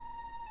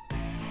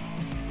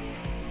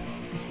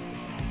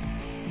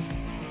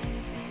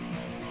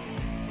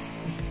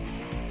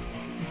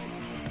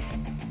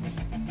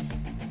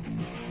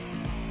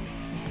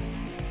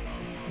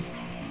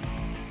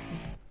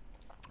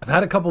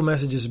had a couple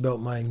messages about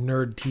my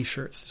nerd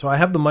t-shirts. So I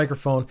have the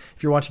microphone.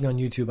 If you're watching on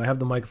YouTube, I have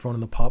the microphone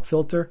and the pop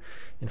filter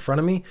in front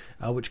of me,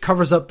 which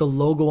covers up the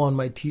logo on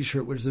my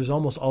t-shirt, which there's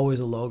almost always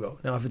a logo.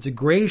 Now, if it's a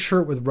gray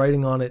shirt with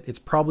writing on it, it's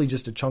probably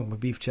just a Chunk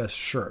McBeef Chest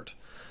shirt.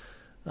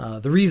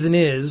 The reason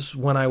is,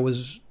 when I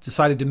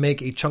decided to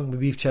make a Chunk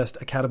McBeef Chest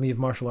Academy of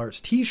Martial Arts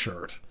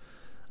t-shirt,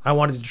 I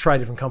wanted to try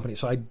different companies.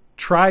 So I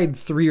tried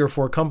 3 or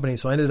 4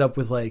 companies. So I ended up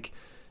with like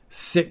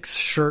 6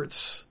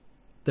 shirts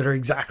that are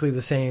exactly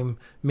the same,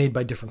 made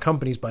by different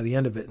companies by the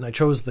end of it. And I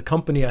chose the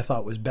company I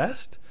thought was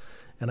best,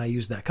 and I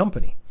used that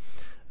company.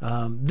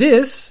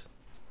 This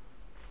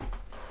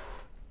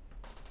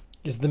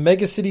is the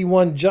Mega City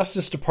 1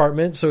 Justice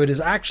Department. So it is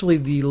actually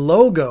the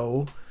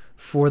logo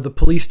for the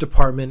police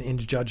department in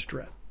Judge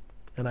Dredd.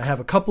 And I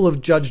have a couple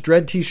of Judge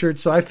Dredd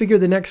t-shirts. So I figure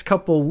the next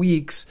couple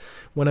weeks,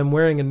 when I'm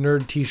wearing a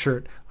nerd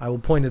t-shirt, I will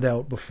point it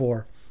out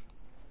before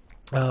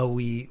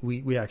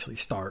we actually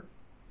start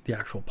the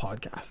actual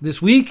podcast.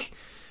 This week,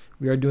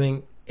 we are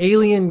doing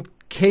Alien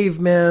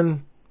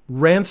Caveman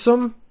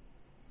Ransom.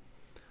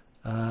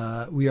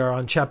 We are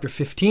on chapter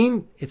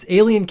 15. It's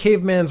Alien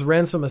Caveman's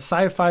Ransom, a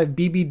sci-fi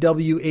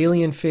BBW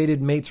alien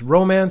fated mates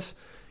romance.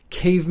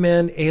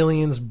 Caveman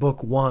Aliens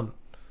Book 1.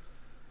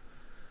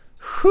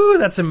 Whew,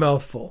 that's a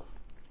mouthful.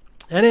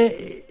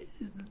 And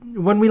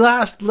when we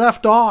last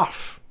left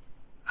off,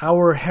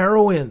 our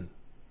heroine,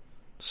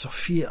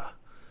 Sophia,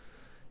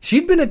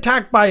 she'd been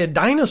attacked by a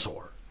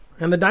dinosaur.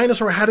 And the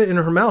dinosaur had it in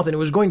her mouth, and it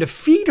was going to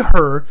feed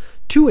her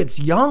to its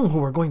young, who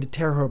were going to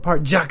tear her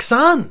apart.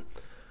 Jackson,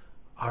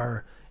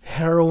 our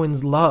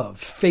heroine's love,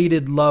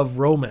 fated love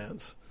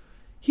romance,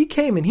 he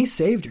came and he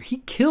saved her. He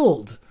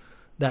killed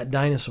that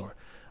dinosaur,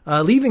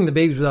 leaving the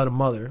babies without a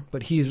mother.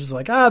 But he's just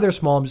like, they're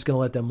small, I'm just going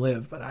to let them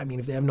live. But I mean,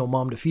 if they have no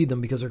mom to feed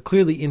them, because they're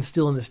clearly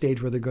still in the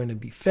stage where they're going to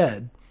be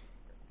fed,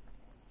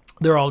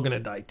 they're all going to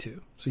die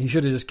too. So he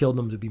should have just killed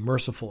them to be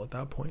merciful at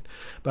that point.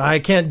 But I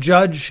can't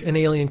judge an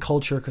alien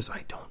culture because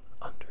I don't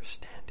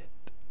understand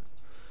it.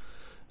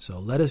 So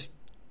let us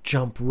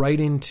jump right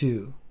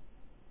into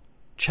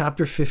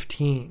chapter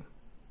 15,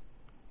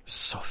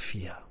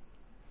 Sophia.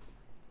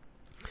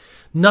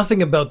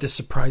 Nothing about this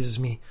surprises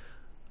me.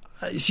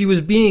 She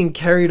was being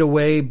carried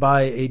away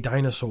by a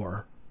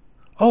dinosaur.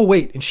 Oh,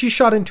 wait, and she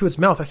shot into its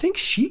mouth. I think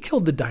she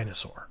killed the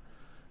dinosaur.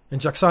 And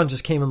Jackson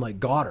just came and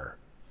got her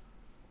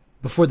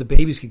before the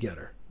babies could get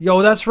her.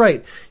 Yo, that's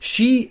right.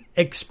 She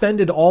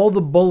expended all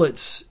the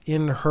bullets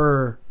in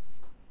her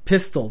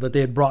pistol that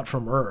they had brought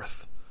from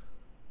Earth.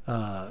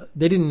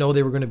 They didn't know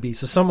they were going to be,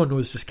 so someone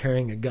was just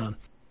carrying a gun.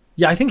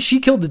 Yeah, I think she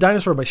killed the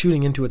dinosaur by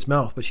shooting into its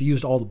mouth, but she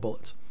used all the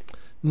bullets.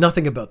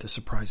 Nothing about this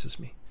surprises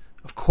me.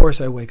 Of course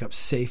I wake up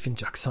safe in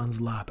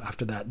Jackson's lap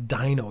after that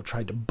dino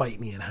tried to bite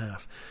me in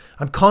half.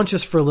 I'm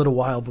conscious for a little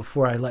while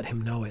before I let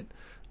him know it.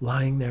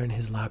 Lying there in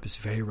his lap is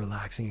very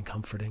relaxing and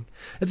comforting.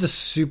 It's a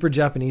super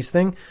Japanese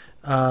thing.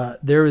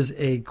 There is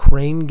a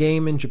crane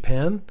game in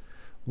Japan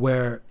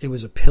where it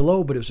was a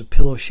pillow, but it was a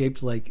pillow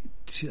shaped like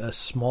a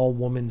small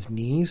woman's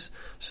knees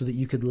so that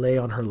you could lay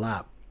on her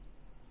lap.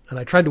 And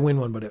I tried to win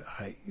one, but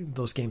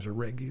those games are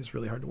rigged. It was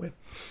really hard to win.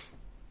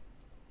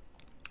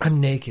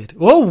 I'm naked.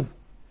 Whoa!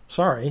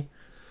 Sorry.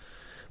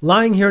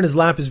 Lying here in his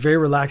lap is very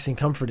relaxing,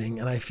 comforting,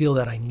 and I feel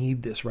that I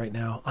need this right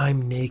now.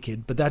 I'm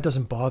naked, but that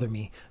doesn't bother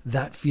me.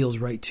 That feels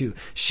right too.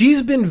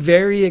 She's been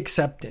very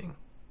accepting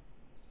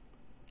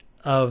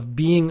of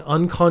being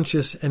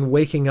unconscious and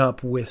waking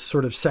up with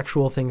sort of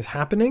sexual things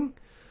happening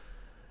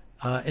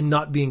and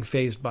not being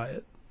fazed by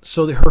it.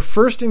 So her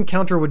first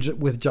encounter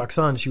with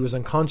Jackson, she was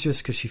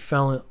unconscious because she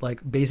fell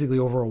basically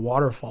over a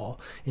waterfall,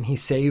 and he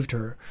saved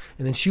her.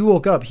 And then she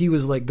woke up. He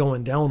was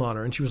going down on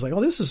her, and she was like, "Oh,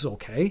 this is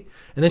okay."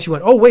 And then she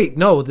went, "Oh, wait,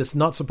 no, this is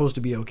not supposed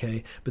to be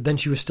okay." But then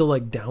she was still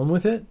down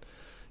with it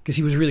because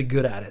he was really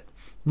good at it.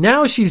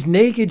 Now she's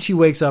naked. She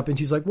wakes up and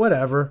she's like,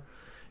 "Whatever."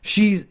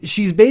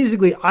 She's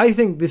basically, I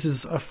think this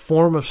is a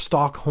form of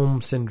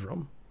Stockholm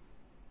syndrome,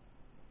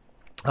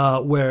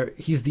 where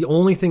he's the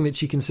only thing that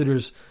she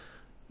considers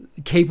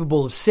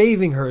capable of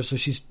saving her, so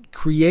she's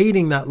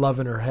creating that love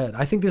in her head.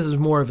 I think this is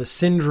more of a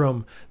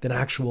syndrome than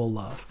actual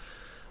love,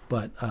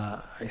 but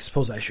I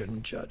suppose I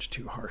shouldn't judge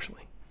too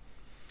harshly.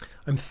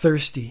 I'm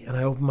thirsty, and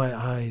I open my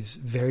eyes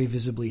very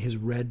visibly. His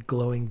red,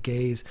 glowing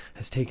gaze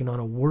has taken on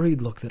a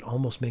worried look that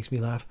almost makes me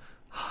laugh.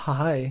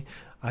 "Hi,"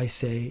 I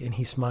say, and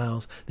he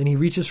smiles. Then he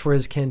reaches for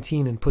his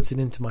canteen and puts it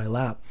into my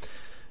lap,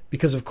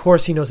 because of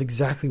course he knows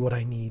exactly what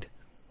I need.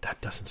 That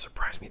doesn't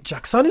surprise me.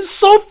 Jackson is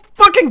so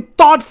fucking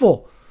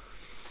thoughtful.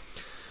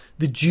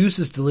 The juice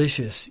is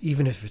delicious,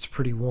 even if it's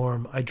pretty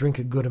warm. I drink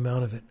a good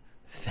amount of it.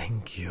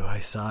 "Thank you," I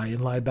sigh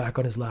and lie back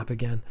on his lap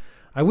again.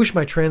 I wish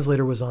my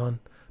translator was on,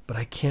 but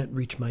I can't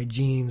reach my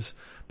jeans.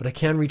 But I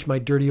can reach my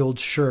dirty old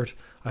shirt.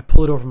 I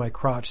pull it over my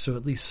crotch so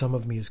at least some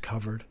of me is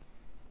covered.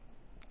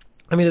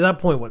 I mean, at that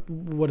point,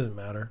 what does it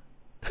matter?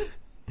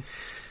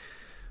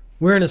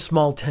 We're in a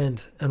small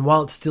tent, and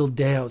while it's still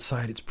day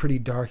outside, it's pretty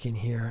dark in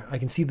here. I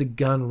can see the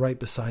gun right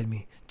beside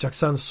me.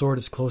 Jackson's sword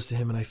is close to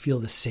him, and I feel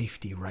the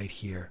safety right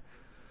here.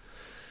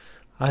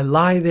 I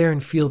lie there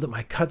and feel that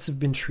my cuts have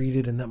been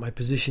treated and that my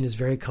position is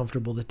very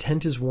comfortable. The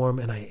tent is warm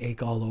and I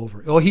ache all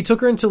over. Oh, he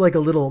took her into like a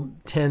little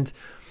tent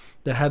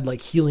that had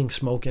like healing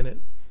smoke in it.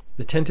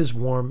 The tent is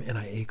warm and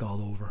I ache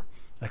all over.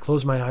 I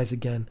close my eyes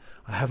again.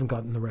 I haven't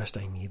gotten the rest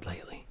I need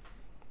lately.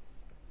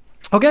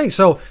 Okay,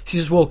 so she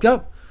just woke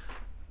up.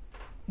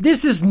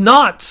 This is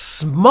not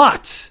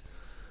smut.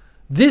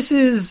 This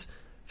is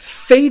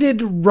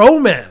faded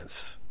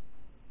romance.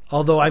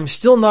 Although I'm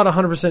still not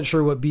 100%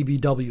 sure what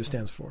BBW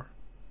stands for.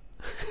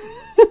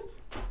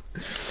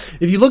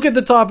 If you look at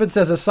the top, it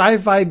says a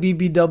sci-fi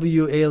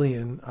BBW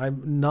alien.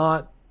 I'm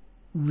not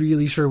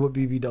really sure what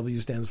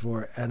BBW stands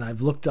for. And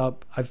I've looked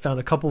up, I've found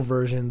a couple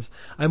versions.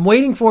 I'm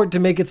waiting for it to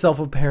make itself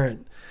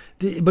apparent.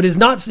 But it's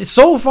not,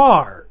 so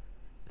far,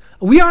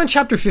 we are in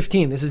chapter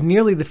 15. This is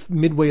nearly the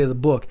midway of the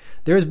book.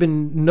 There has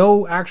been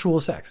no actual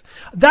sex.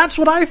 That's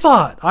what I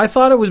thought. I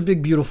thought it was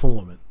Big Beautiful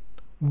Woman.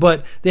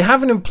 But they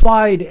haven't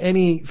implied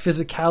any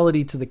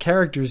physicality to the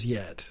characters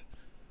yet.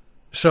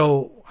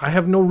 So I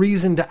have no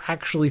reason to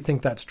actually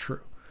think that's true.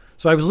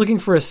 So I was looking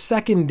for a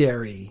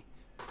secondary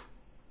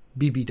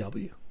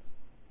BBW.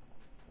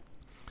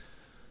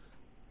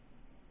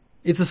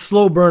 It's a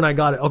slow burn. I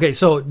got it. Okay,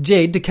 so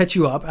Jade, to catch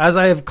you up, as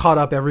I have caught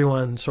up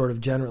everyone sort of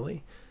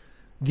generally,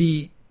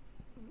 it's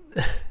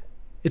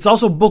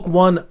also book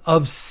 1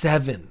 of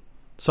 7.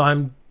 So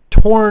I'm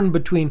torn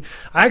between.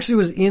 I actually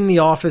was in the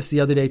office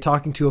the other day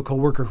talking to a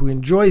coworker who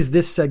enjoys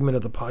this segment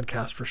of the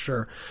podcast for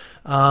sure.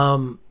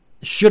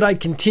 Should I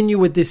continue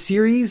with this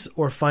series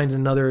or find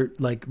another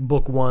like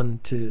book 1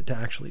 to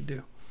actually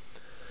do?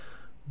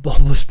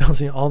 Bulbous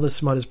bouncing. All the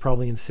smut is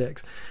probably in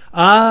 6.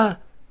 The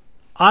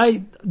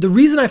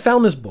reason I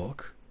found this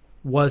book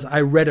was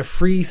I read a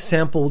free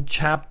sampled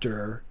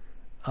chapter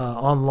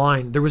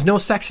online. There was no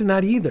sex in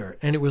that either,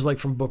 and it was like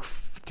from book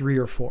 3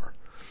 or 4.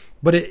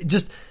 But it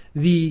just,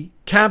 the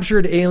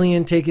captured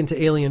alien taken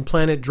to alien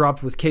planet,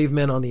 dropped with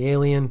cavemen on the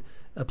alien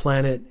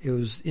planet. It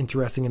was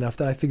interesting enough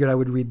that I figured I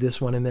would read this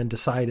one and then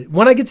decide it.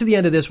 When I get to the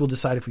end of this, we'll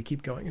decide if we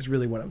keep going, is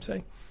really what I'm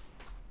saying.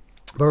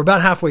 But we're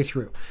about halfway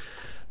through.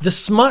 The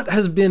smut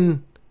has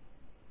been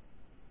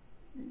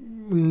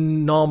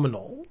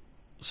nominal.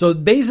 So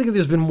basically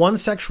there's been one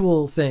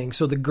sexual thing.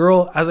 So the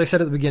girl, as I said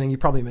at the beginning, you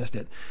probably missed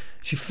it.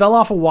 She fell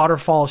off a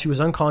waterfall. She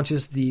was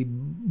unconscious. The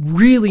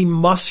really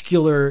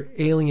muscular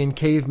alien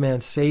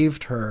caveman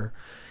saved her.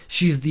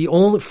 She's the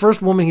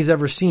first woman he's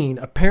ever seen.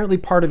 Apparently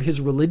part of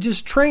his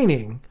religious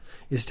training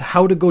is to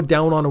how to go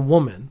down on a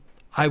woman.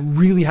 I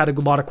really had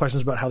a lot of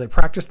questions about how they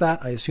practiced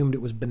that. I assumed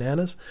it was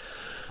bananas.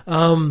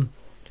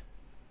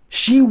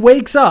 She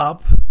wakes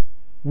up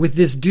with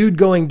this dude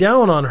going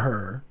down on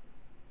her.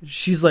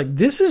 She's like,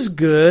 this is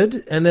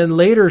good. And then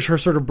later her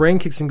sort of brain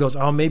kicks and goes,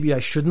 oh, maybe I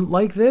shouldn't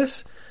like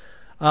this.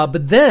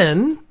 But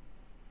then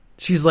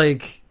she's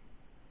like,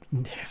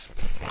 yes,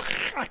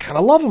 I kind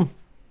of love him.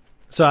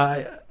 So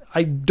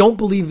I don't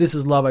believe this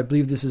is love. I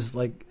believe this is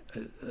like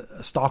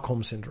a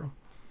Stockholm syndrome.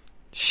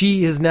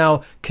 She has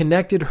now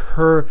connected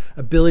her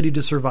ability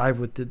to survive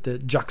with the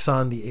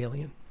Jaksan, the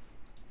alien.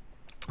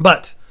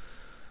 But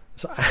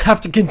so I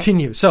have to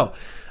continue. So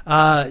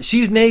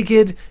she's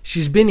naked.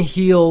 She's been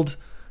healed.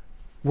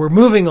 We're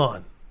moving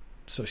on.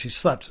 So she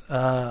slept.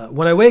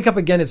 When I wake up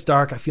again, it's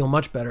dark. I feel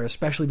much better,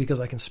 especially because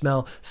I can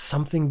smell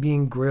something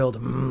being grilled.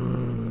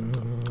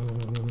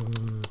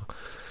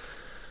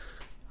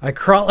 I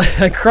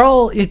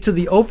crawl into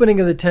the opening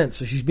of the tent.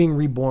 So she's being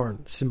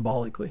reborn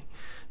symbolically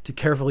to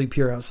carefully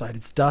peer outside.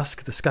 It's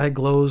dusk. The sky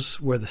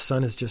glows where the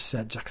sun has just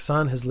set.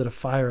 Jaksan has lit a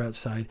fire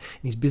outside,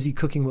 and he's busy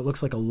cooking what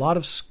looks like a lot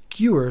of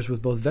skewers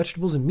with both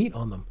vegetables and meat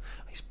on them.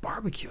 He's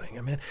barbecuing.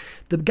 I mean,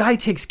 the guy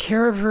takes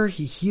care of her.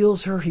 He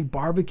heals her. He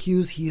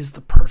barbecues. He is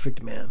the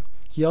perfect man.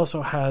 He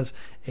also has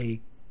a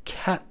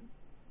cat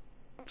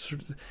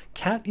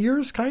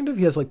ears, kind of.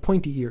 He has like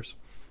pointy ears.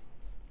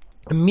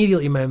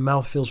 Immediately, my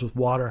mouth fills with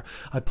water.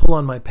 I pull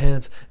on my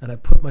pants and I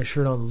put my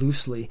shirt on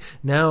loosely.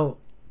 Now,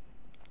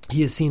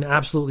 he has seen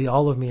absolutely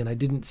all of me, and it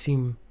didn't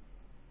seem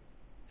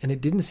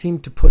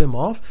to put him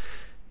off.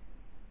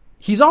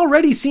 He's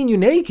already seen you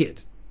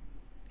naked.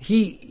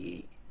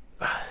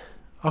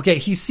 Okay,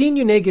 he's seen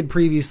you naked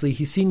previously.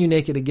 He's seen you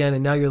naked again,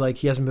 and now you're like,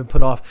 he hasn't been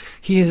put off.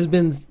 He has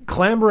been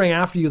clambering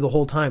after you the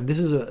whole time. This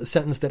is a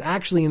sentence that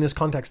actually in this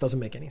context doesn't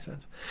make any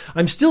sense.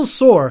 I'm still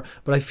sore,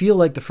 but I feel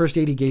like the first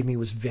aid he gave me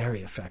was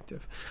very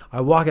effective.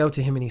 I walk out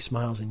to him and he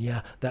smiles, and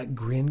yeah, that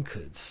grin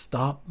could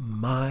stop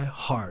my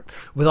heart.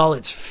 With all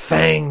its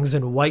fangs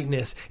and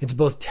whiteness, it's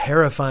both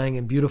terrifying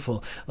and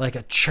beautiful, like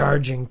a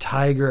charging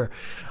tiger.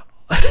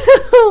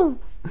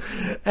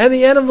 And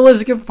the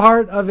animalistic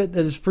part of it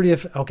that is pretty...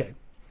 Okay.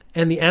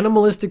 And the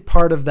animalistic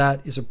part of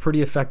that is a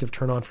pretty effective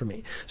turn on for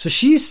me. So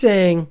she's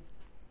saying,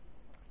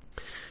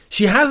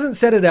 she hasn't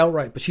said it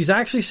outright, but she's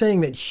actually saying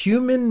that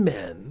human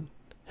men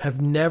have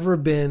never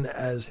been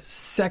as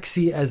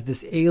sexy as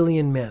this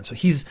alien man. So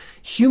he's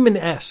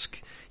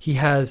human-esque. He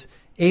has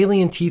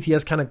alien teeth. He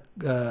has kind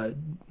of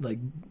like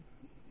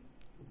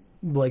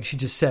she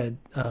just said,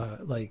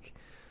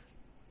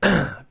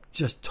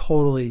 just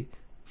totally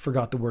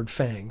forgot the word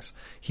fangs.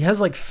 He has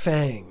like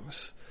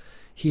fangs.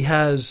 He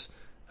has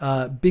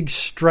big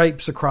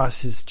stripes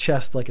across his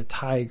chest like a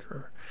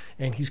tiger,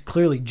 and he's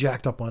clearly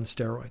jacked up on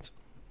steroids.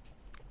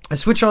 I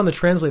switch on the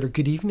translator.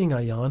 Good evening,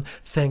 Ayan.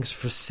 Thanks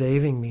for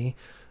saving me.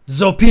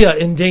 Zopia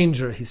in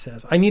danger, he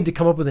says. I need to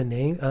come up with a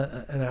name,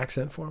 an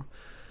accent for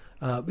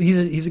him.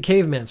 He's a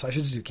caveman, so I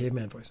should just do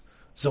caveman voice.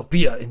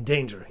 Zopia in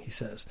danger, he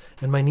says.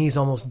 And my knees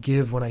almost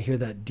give when I hear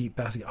that deep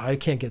bass. I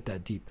can't get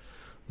that deep.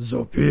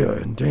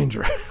 Zopia in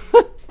danger.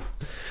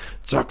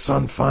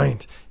 Jaksan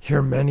find.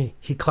 Hear many.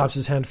 He claps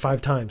his hand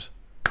 5 times.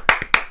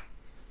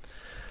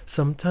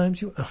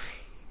 Sometimes you...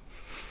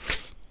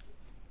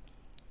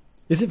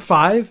 Is it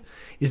 5?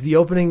 Is the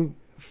opening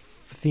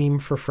theme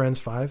for Friends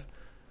 5?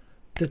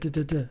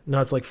 No,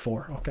 it's like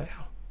 4. Okay.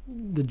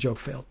 The joke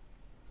failed.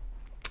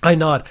 I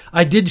nod.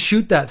 I did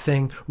shoot that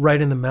thing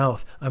right in the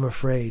mouth. I'm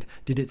afraid.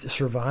 Did it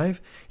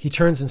survive? He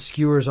turns and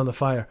skewers on the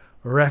fire.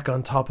 Wreck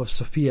on top of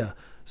Sophia.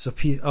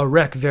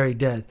 Wreck very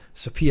dead.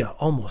 Sophia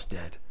almost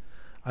dead.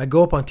 I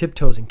go up on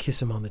tiptoes and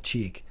kiss him on the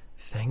cheek.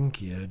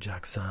 Thank you,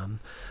 Jaksan.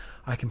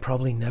 I can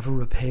probably never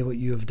repay what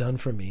you have done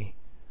for me.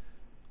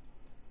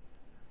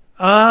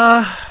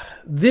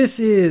 This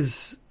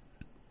is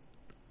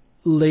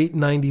late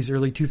 90s,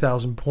 early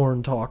 2000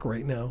 porn talk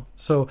right now.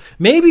 So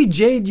maybe,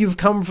 Jade, you've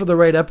come for the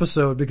right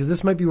episode, because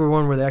this might be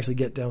one where they actually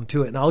get down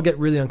to it. And I'll get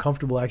really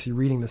uncomfortable actually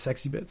reading the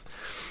sexy bits.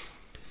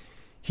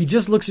 He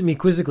just looks at me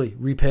quizzically.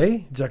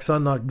 Repay?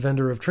 Jaksan, not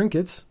vendor of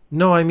trinkets.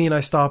 No, I mean,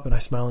 I stop and I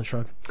smile and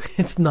shrug.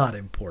 It's not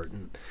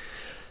important.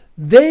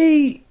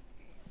 They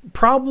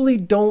probably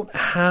don't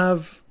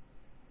have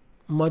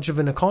much of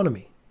an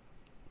economy.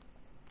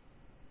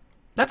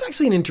 That's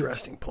actually an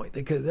interesting point.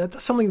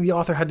 That's something the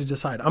author had to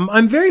decide.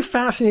 I'm very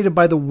fascinated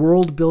by the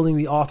world building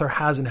the author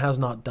has and has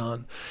not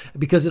done,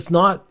 because it's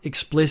not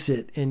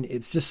explicit and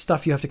it's just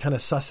stuff you have to kind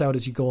of suss out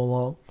as you go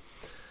along.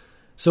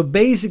 So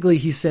basically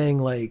he's saying,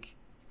 like,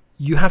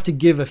 you have to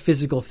give a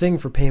physical thing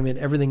for payment.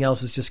 Everything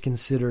else is just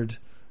considered,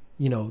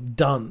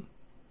 done,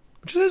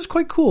 which is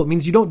quite cool. It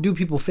means you don't do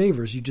people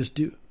favors. You just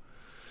do.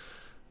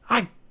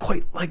 I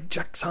quite like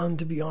Jaksan,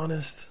 to be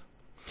honest.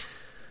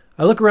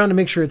 I look around to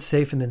make sure it's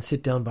safe and then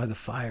sit down by the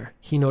fire.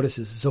 He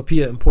notices.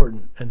 Zopia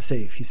important and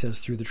safe, he says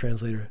through the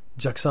translator.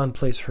 Jaksan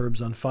place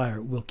herbs on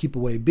fire. We'll keep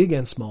away big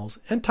and smalls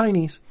and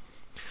tinies.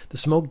 The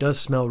smoke does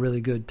smell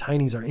really good.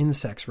 Tinies are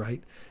insects,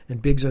 right?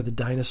 And bigs are the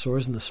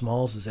dinosaurs and the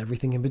smalls is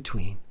everything in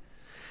between.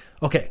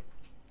 Okay,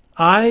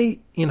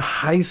 in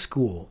high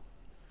school,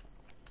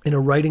 in a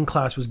writing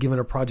class, was given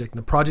a project, and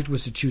the project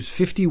was to choose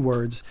 50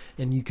 words,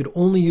 and you could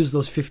only use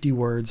those 50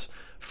 words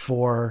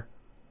for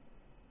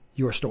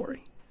your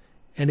story.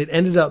 And it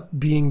ended up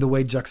being the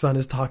way Jaksan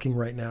is talking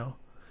right now.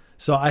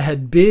 So I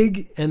had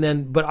big, and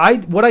then, what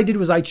I did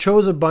was I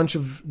chose a bunch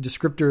of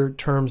descriptor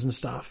terms and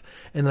stuff,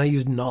 and then I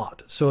used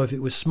not. So if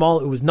it was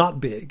small, it was not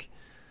big.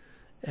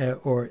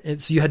 So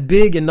you had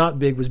big and not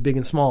big was big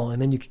and small,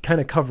 and then you could kind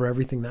of cover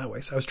everything that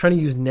way. So I was trying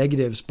to use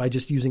negatives by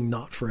just using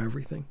not for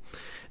everything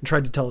and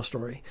tried to tell a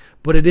story.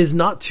 But it is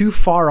not too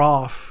far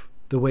off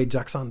the way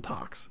Jaksan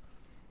talks.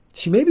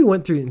 She maybe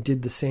went through and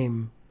did the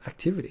same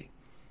activity.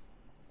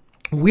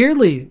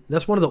 Weirdly,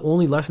 that's one of the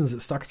only lessons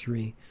that stuck through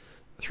me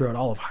throughout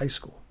all of high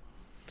school.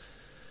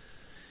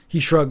 He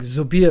shrugged.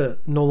 Zopia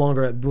no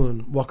longer at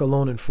Boone. Walk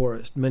alone in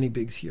forest. Many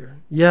bigs here.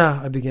 Yeah,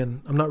 I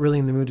begin. I'm not really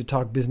in the mood to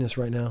talk business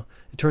right now.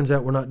 It turns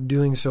out we're not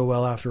doing so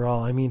well after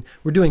all. I mean,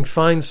 we're doing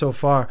fine so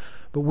far,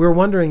 but we're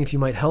wondering if you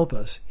might help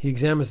us. He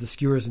examines the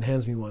skewers and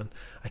hands me one.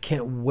 I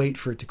can't wait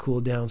for it to cool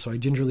down, so I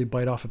gingerly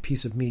bite off a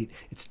piece of meat.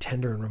 It's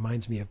tender and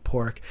reminds me of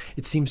pork.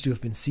 It seems to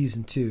have been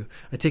seasoned too.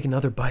 I take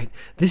another bite.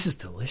 This is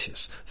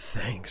delicious.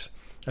 Thanks.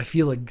 I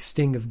feel a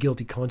sting of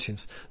guilty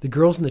conscience. The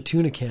girls in the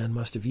tuna can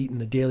must have eaten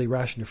the daily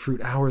ration of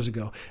fruit hours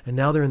ago, and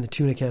now they're in the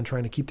tuna can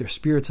trying to keep their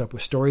spirits up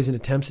with stories and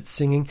attempts at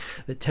singing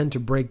that tend to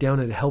break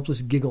down into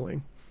helpless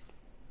giggling.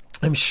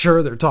 I'm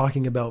sure they're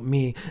talking about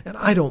me, and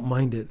I don't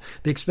mind it.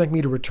 They expect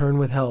me to return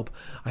with help.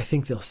 I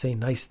think they'll say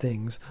nice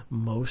things,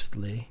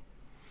 mostly.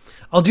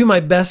 I'll do my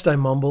best, I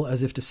mumble,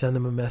 as if to send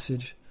them a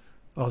message.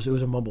 Oh, so it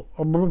was a mumble.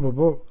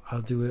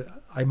 I'll do it.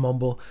 I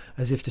mumble,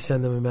 as if to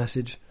send them a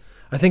message.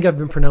 I think I've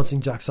been pronouncing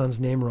Jaksan's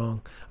name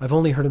wrong. I've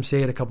only heard him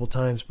say it a couple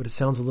times, but it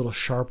sounds a little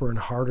sharper and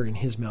harder in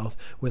his mouth,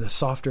 with a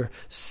softer,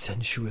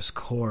 sensuous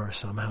core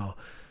somehow.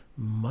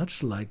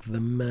 Much like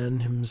the man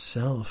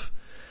himself.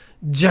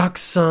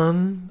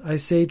 Jaksan, I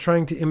say,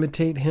 trying to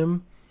imitate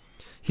him.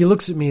 He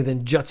looks at me,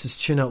 then juts his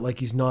chin out like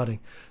he's nodding.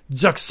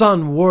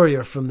 Jaksan,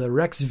 warrior from the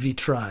Rexvi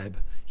tribe,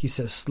 he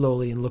says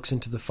slowly and looks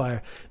into the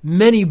fire.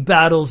 Many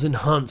battles and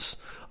hunts.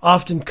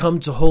 Often come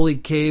to holy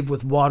cave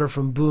with water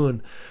from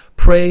Boone.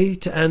 Pray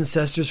to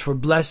ancestors for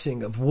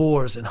blessing of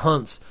wars and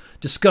hunts.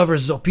 Discover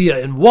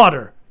Zopia in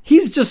water.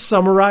 He's just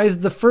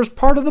summarized the first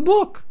part of the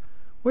book.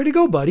 Way to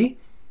go, buddy.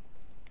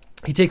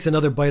 He takes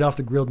another bite off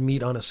the grilled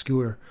meat on a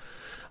skewer.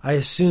 I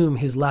assume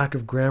his lack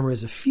of grammar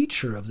is a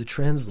feature of the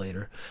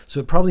translator, so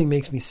it probably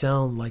makes me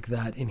sound like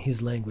that in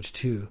his language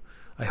too.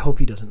 I hope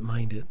he doesn't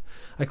mind it.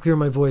 I clear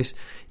my voice.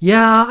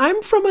 Yeah,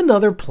 I'm from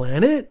another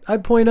planet. I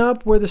point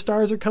up where the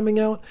stars are coming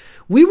out.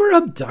 We were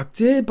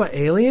abducted by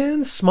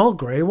aliens, small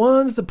gray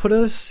ones, to put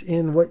us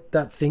in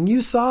that thing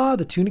you saw,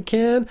 the tuna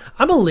can.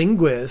 I'm a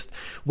linguist.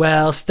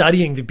 Well,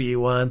 studying to be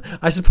one.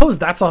 I suppose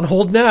that's on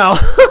hold now.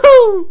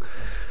 Oh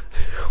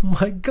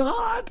my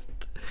God.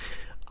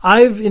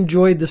 I've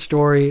enjoyed the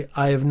story.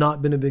 I have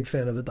not been a big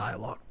fan of the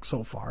dialogue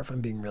so far, if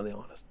I'm being really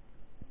honest.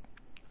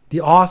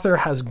 The author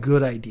has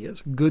good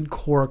ideas, good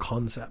core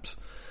concepts.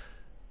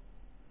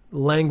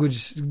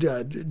 Language,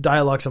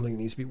 dialogue, something that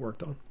needs to be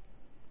worked on.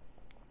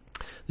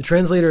 The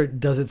translator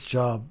does its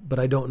job, but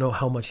I don't know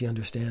how much he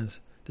understands.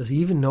 Does he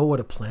even know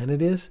what a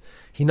planet is?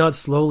 He nods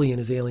slowly in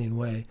his alien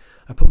way.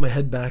 I put my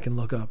head back and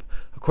look up.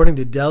 According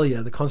to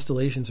Delia, the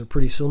constellations are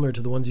pretty similar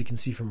to the ones you can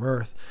see from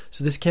Earth,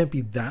 so this can't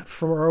be that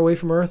far away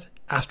from Earth,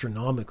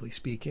 astronomically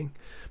speaking.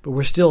 But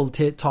we're still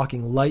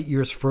talking light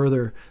years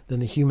further than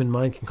the human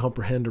mind can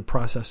comprehend or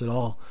process at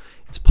all.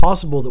 It's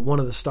possible that one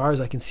of the stars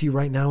I can see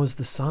right now is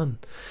the sun.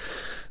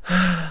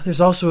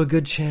 There's also a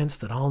good chance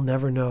that I'll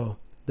never know.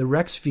 The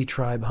Rexvi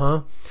tribe,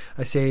 huh?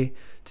 I say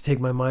to take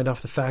my mind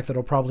off the fact that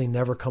I'll probably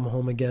never come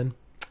home again.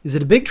 Is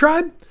it a big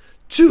tribe?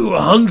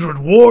 200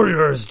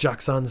 warriors,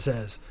 Jackson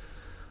says.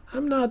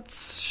 I'm not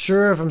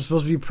sure if I'm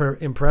supposed to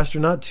be impressed or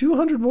not.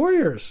 200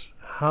 warriors.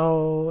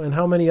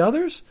 How many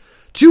others?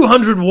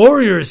 200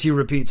 warriors, he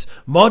repeats.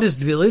 Modest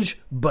village,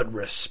 but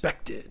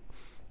respected.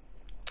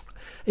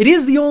 It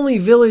is the only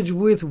village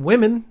with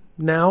women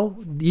now,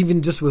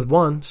 even just with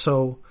one.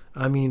 So,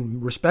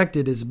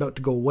 respected is about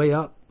to go way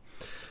up.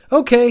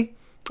 Okay,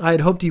 I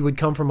had hoped he would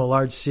come from a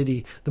large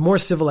city. The more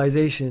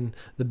civilization,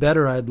 the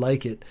better I'd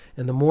like it,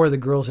 and the more the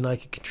girls and I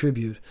could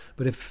contribute.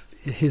 But if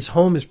his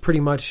home is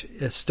pretty much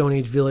a Stone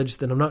Age village,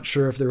 then I'm not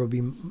sure if it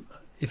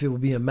will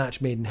be a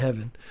match made in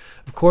heaven.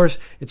 Of course,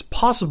 it's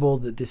possible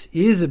that this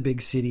is a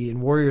big city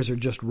and warriors are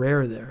just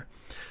rare there.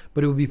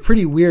 But it would be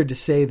pretty weird to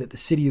say that the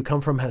city you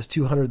come from has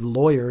 200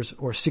 lawyers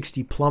or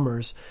 60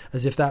 plumbers,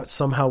 as if that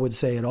somehow would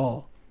say it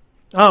all.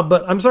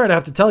 But I'm sorry to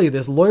have to tell you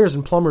this. Lawyers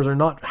and plumbers are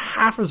not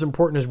half as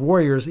important as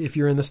warriors if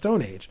you're in the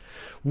Stone Age.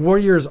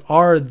 Warriors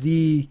are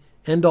the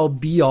end-all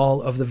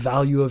be-all of the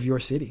value of your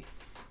city.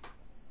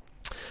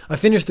 I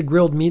finish the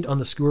grilled meat on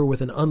the skewer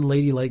with an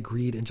unladylike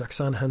greed, and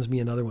Jackson hands me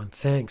another one.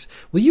 Thanks.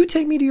 Will you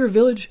take me to your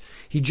village?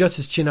 He juts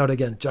his chin out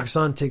again.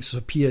 Jackson takes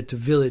Sophia to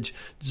village.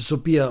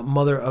 Sophia,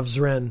 mother of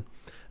Zren.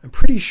 I'm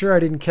pretty sure I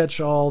didn't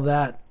catch all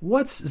that.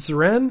 What's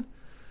Zren?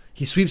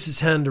 He sweeps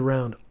his hand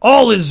around.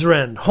 All is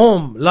Zren.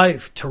 Home,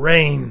 life,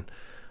 terrain.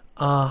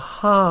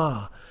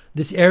 Aha.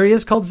 This area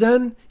is called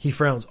Zen? He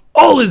frowns.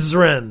 All is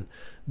Zren.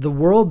 The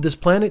world, this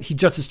planet? He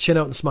juts his chin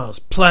out and smiles.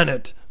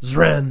 Planet,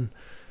 Zren.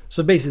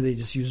 So basically they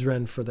just use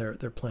Zren for their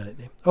planet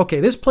name. Okay,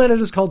 this planet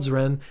is called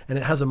Zren, and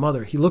it has a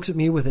mother. He looks at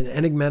me with an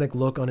enigmatic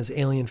look on his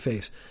alien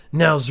face.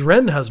 Now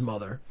Zren has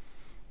mother.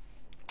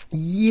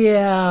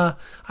 Yeah,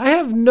 I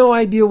have no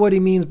idea what he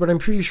means, but I'm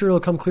pretty sure it'll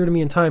come clear to me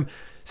in time.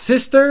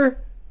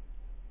 Sister,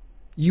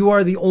 you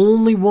are the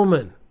only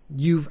woman.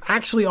 You've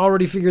actually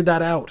already figured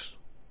that out.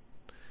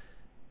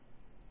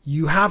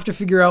 You have to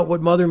figure out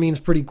what mother means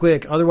pretty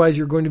quick. Otherwise,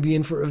 you're going to be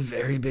in for a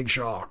very big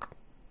shock.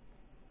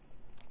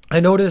 I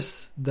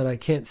notice that I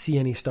can't see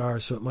any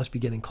stars, so it must be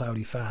getting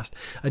cloudy fast.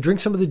 I drink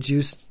some of the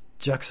juice.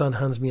 Jackson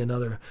hands me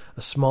another,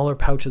 a smaller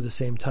pouch of the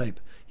same type.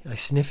 I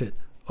sniff it.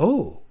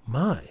 Oh,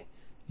 my.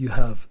 You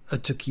have a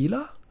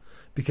tequila?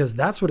 Because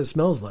that's what it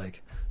smells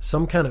like.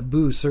 Some kind of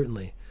booze,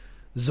 certainly.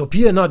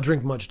 Zopia not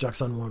drink much,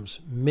 Jackson warms.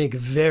 Make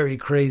very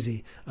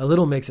crazy. A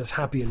little makes us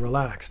happy and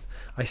relaxed.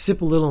 I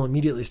sip a little and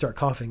immediately start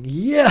coughing.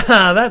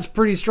 Yeah, that's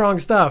pretty strong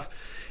stuff.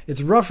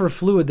 It's rougher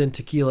fluid than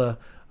tequila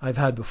I've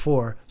had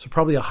before, so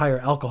probably a higher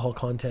alcohol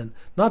content.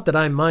 Not that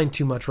I mind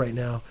too much right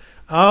now.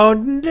 Oh,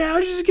 now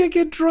she's gonna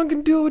get drunk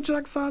and do it with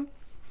Jackson.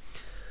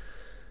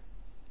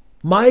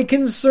 My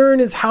concern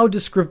is how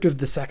descriptive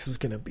the sex is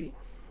gonna be.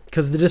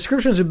 Because the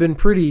descriptions have been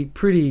pretty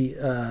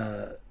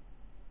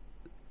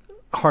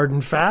hard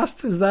and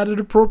fast. Is that an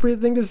appropriate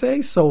thing to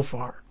say? So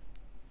far.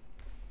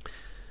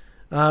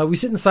 We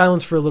sit in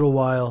silence for a little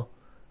while,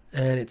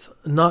 and it's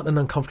not an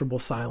uncomfortable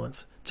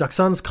silence.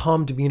 Jackson's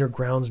calm demeanor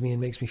grounds me and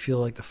makes me feel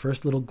like the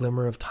first little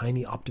glimmer of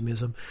tiny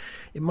optimism.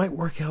 It might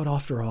work out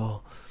after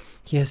all.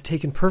 He has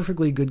taken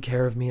perfectly good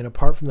care of me, and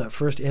apart from that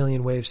first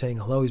alien way of saying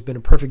hello, he's been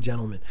a perfect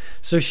gentleman.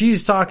 So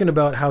she's talking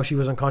about how she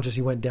was unconscious,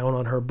 he went down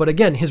on her. But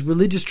again, his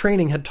religious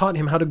training had taught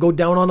him how to go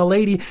down on a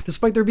lady,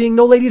 despite there being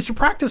no ladies to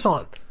practice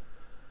on.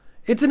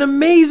 It's an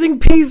amazing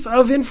piece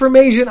of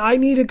information I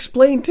need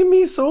explained to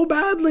me so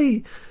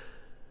badly.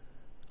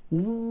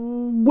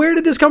 Where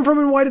did this come from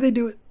and why did they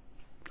do it?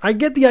 I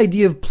get the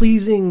idea of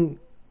pleasing.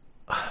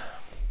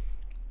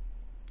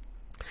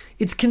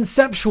 It's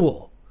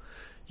conceptual.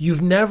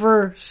 You've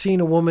never seen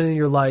a woman in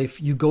your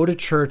life. You go to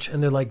church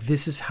and they're like,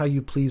 this is how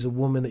you please a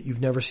woman that you've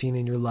never seen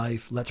in your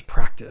life. Let's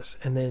practice.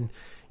 And then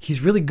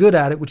he's really good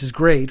at it, which is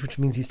great, which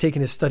means he's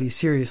taking his studies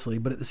seriously.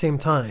 But at the same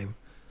time,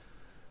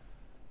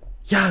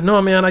 yeah,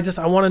 no, man,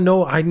 I want to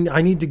know. I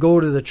need to go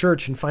to the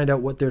church and find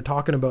out what they're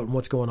talking about and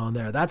what's going on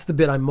there. That's the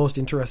bit I'm most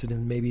interested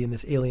in, maybe, in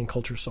this alien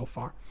culture so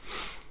far.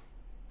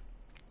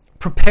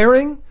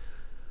 Preparing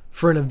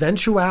for an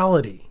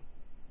eventuality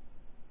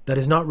that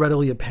is not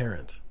readily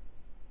apparent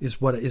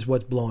is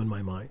what's blowing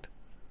my mind.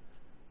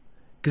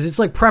 Because it's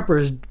like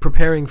preppers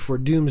preparing for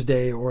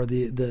doomsday or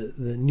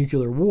the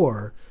nuclear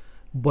war,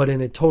 but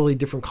in a totally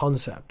different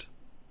concept.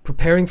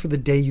 Preparing for the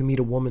day you meet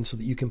a woman so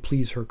that you can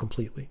please her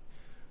completely.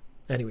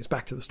 Anyways,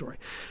 back to the story.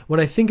 When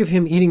I think of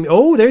him eating...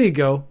 Oh, there you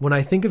go. When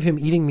I think of him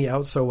eating me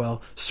out so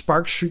well,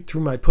 sparks shoot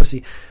through my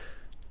pussy.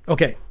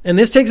 Okay, and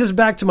this takes us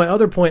back to my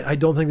other point. I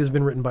don't think this has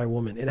been written by a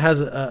woman. It has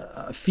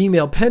a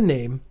female pen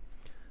name,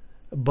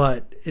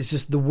 but it's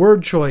just the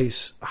word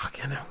choice.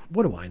 Again,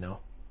 what do I know?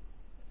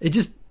 It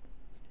just...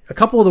 A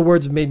couple of the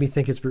words have made me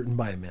think it's written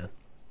by a man.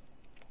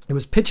 It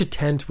was pitch a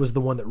tent was the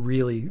one that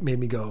really made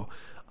me go,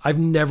 I've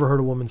never heard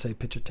a woman say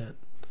pitch a tent.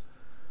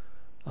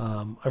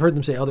 I've heard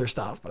them say other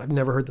stuff, but I've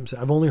never heard them say...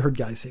 I've only heard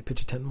guys say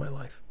pitch a tent in my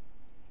life.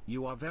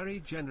 You are very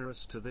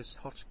generous to this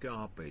hot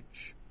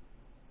garbage.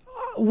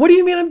 What do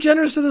you mean I'm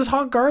generous to this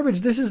hot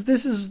garbage? This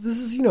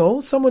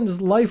is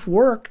someone's life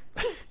work.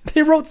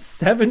 They wrote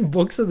 7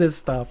 books of this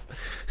stuff.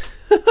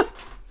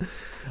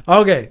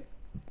 Okay.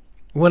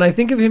 When I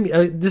think of him...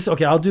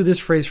 I'll do this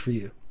phrase for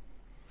you.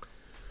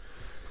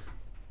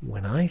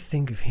 When I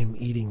think of him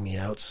eating me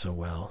out so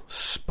well,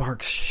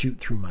 sparks shoot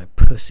through my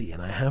pussy,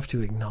 and I have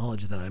to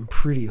acknowledge that I'm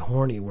pretty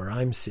horny where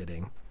I'm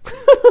sitting.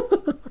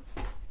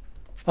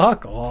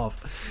 Fuck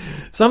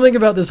off. Something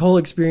about this whole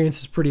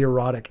experience is pretty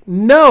erotic.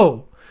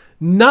 No!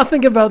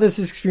 Nothing about this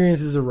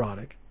experience is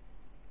erotic.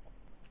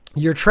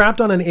 You're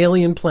trapped on an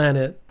alien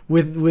planet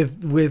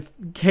with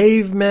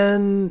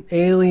cavemen,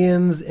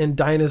 aliens, and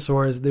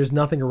dinosaurs. There's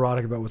nothing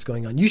erotic about what's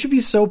going on. You should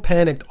be so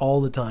panicked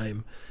all the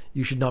time.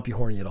 You should not be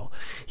horny at all.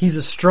 He's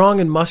a strong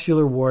and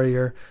muscular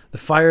warrior. The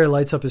fire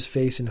lights up his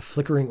face in a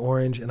flickering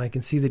orange, and I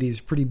can see that he has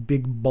a pretty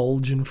big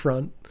bulge in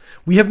front.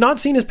 We have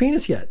not seen his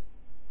penis yet.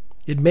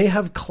 It may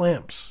have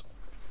clamps.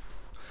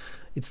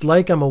 It's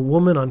like I'm a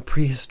woman on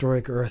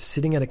prehistoric Earth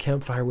sitting at a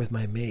campfire with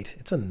my mate.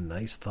 It's a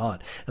nice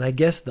thought. And I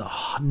guess the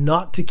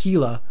not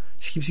tequila,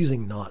 she keeps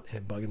using not, and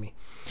it bugged me,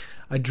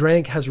 I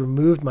drank has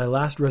removed my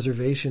last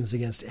reservations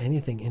against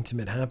anything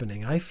intimate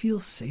happening. I feel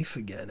safe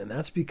again, and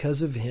that's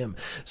because of him.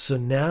 So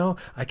now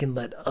I can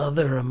let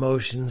other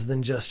emotions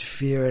than just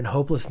fear and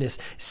hopelessness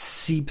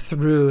seep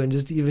through and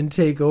just even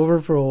take over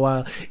for a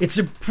while. It's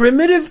a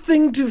primitive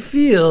thing to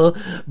feel,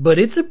 but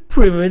it's a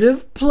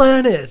primitive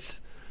planet.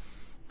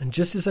 And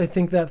just as I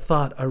think that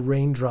thought, a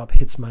raindrop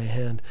hits my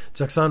hand.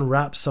 Jackson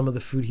wraps some of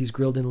the food he's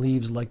grilled in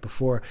leaves like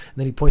before, and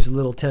then he points to the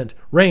little tent.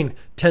 Rain,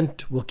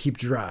 tent will keep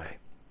dry.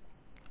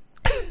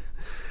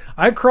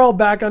 I crawl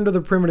back under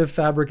the primitive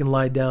fabric and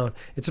lie down.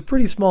 It's a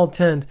pretty small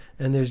tent,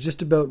 and there's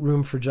just about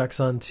room for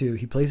Jackson too.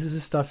 He places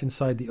his stuff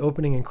inside the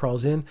opening and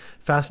crawls in,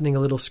 fastening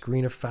a little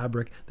screen of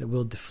fabric that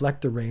will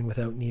deflect the rain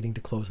without needing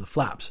to close the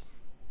flaps.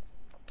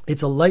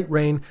 It's a light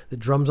rain that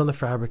drums on the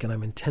fabric, and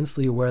I'm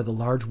intensely aware of the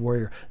large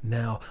warrior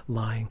now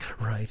lying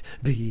right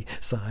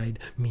beside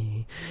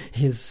me.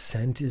 His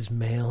scent is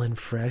male and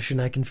fresh,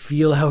 and I can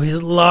feel how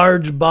his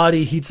large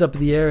body heats up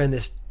the air in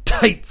this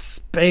tight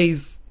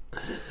space.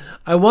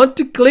 I want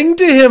to cling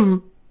to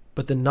him,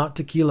 but the not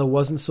tequila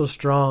wasn't so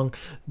strong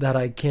that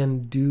I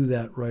can do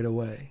that right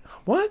away.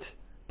 What?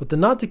 But the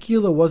not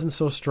tequila wasn't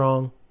so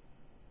strong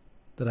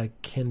that I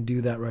can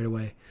do that right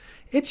away.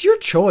 It's your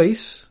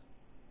choice.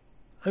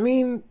 I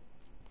mean,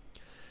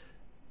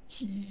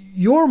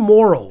 your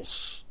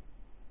morals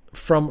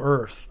from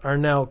Earth are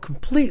now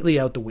completely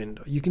out the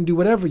window. You can do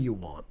whatever you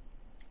want,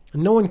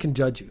 and no one can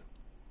judge you.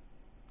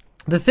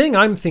 The thing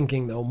I'm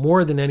thinking, though,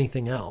 more than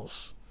anything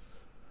else,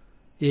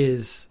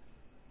 is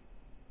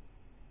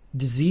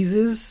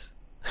diseases.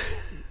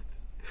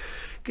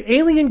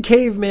 Alien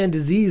caveman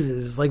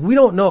diseases. Like, we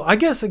don't know. I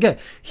guess, again,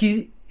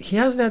 he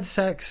hasn't had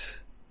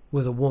sex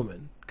with a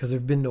woman because there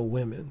have been no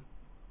women.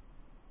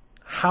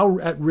 How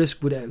at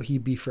risk would he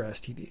be for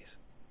STDs?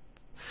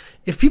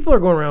 If people are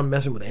going around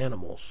messing with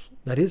animals,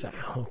 that is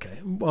okay.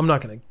 I'm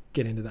not going to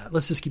get into that.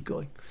 Let's just keep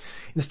going.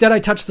 Instead, I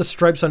touched the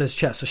stripes on his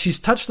chest. So she's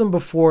touched them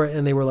before,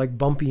 and they were like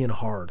bumpy and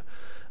hard.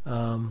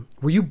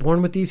 Were you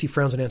born with these? He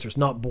frowns and answers,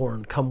 not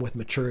born, come with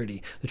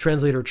maturity. The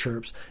translator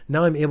chirps.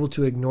 Now I'm able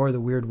to ignore the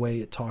weird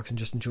way it talks and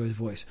just enjoy his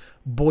voice.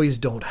 Boys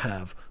don't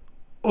have.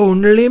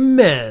 Only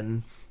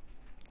men.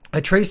 I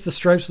trace the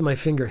stripes with my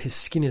finger. His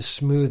skin is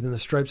smooth and the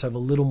stripes have a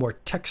little more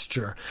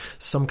texture.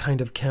 Some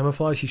kind of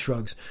camouflage, he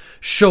shrugs.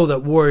 Show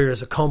that warrior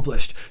is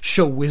accomplished.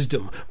 Show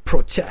wisdom.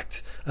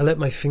 Protect. I let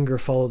my finger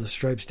follow the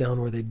stripes down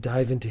where they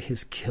dive into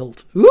his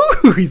kilt.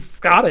 Ooh, he's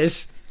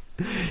Scottish.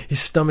 His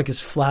stomach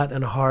is flat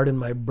and hard and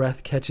my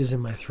breath catches in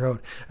my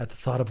throat at the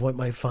thought of what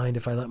might find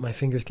if I let my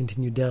fingers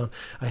continue down.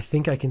 I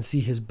think I can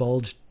see his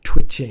bulge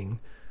twitching.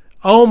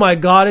 Oh my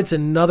God, it's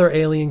another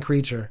alien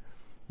creature.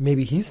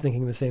 Maybe he's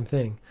thinking the same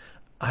thing.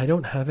 I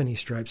don't have any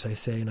stripes, I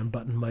say, and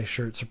unbutton my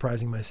shirt,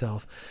 surprising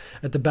myself.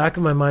 At the back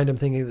of my mind, I'm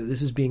thinking that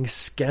this is being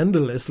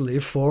scandalously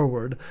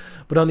forward.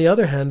 But on the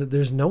other hand,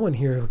 there's no one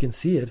here who can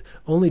see it,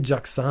 only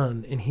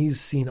Jackson, and he's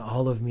seen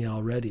all of me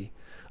already.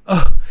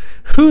 Oh,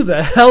 who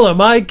the hell am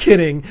I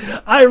kidding?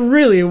 I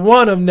really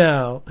want him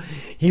now.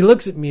 He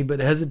looks at me but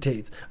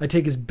hesitates. I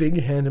take his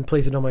big hand and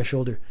place it on my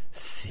shoulder.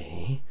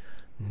 See?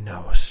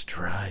 No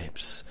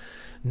stripes.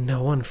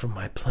 No one from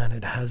my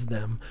planet has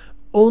them.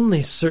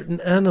 Only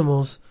certain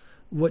animals.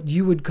 What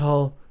you would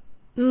call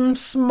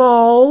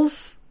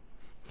smalls.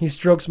 He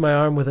strokes my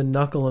arm with a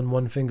knuckle on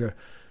one finger.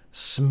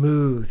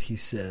 Smooth, he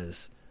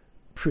says.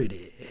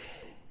 Pretty.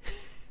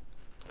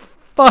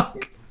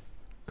 Fuck.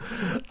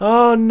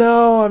 Oh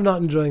no, I'm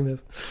not enjoying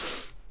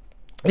this.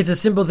 It's a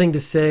simple thing to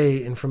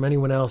say, and from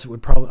anyone else, I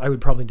would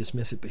probably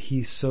dismiss it, but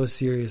he's so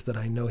serious that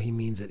I know he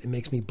means it. It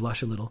makes me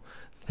blush a little.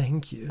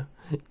 Thank you.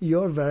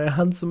 You're very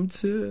handsome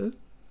too.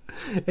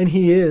 And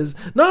he is.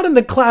 Not in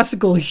the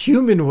classical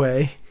human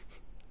way.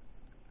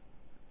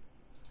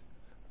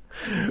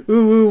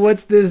 Ooh,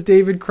 what's this?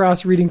 David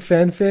Cross reading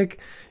fanfic?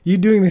 You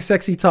doing the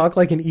sexy talk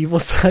like an evil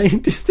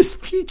scientist to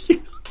speak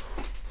you?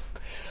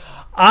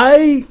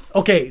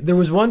 There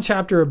was one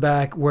chapter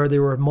back where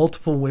there were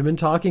multiple women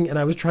talking, and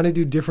I was trying to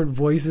do different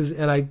voices,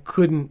 and I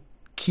couldn't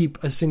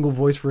keep a single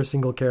voice for a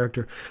single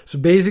character. So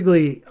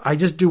basically, I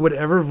just do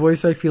whatever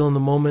voice I feel in the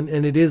moment,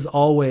 and it is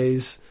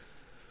always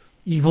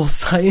evil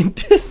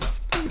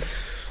scientist.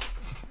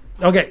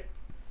 Okay.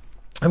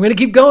 I'm going to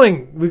keep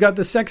going. We got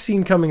the sex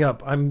scene coming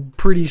up, I'm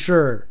pretty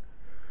sure.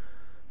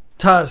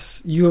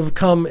 Tuss, you have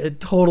come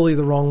at totally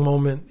the wrong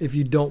moment if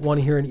you don't want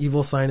to hear an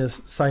evil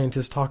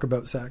scientist talk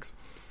about sex.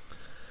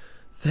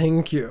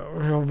 Thank you.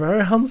 You're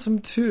very handsome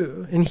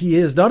too. And he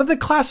is. Not in the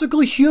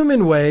classical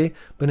human way,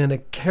 but in a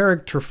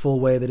characterful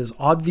way that is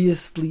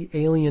obviously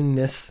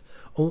alienness.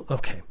 Oh,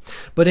 okay.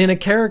 But in a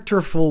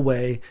characterful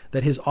way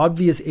that his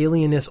obvious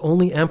alienness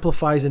only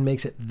amplifies and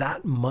makes it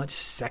that much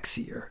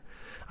sexier.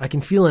 I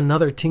can feel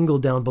another tingle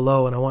down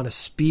below, and I want to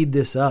speed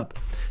this up.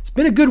 It's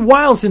been a good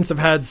while since I've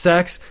had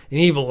sex, and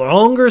even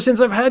longer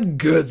since I've had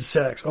good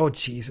sex. Oh,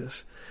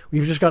 Jesus.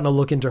 We've just gotten a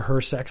look into her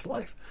sex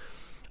life.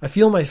 I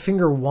feel my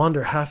finger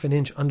wander half an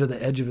inch under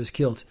the edge of his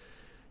kilt.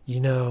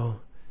 Okay, I'm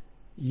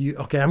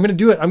going to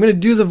do it. I'm going to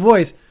do the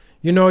voice.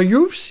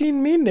 You've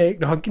seen me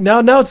naked.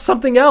 Now it's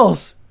something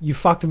else. You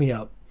fucked me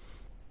up.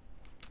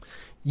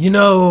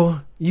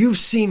 You've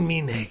seen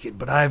me naked,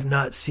 but I've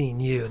not seen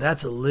you.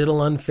 That's a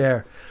little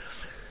unfair.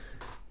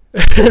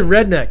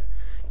 Redneck.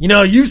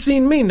 You've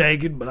seen me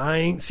naked, but I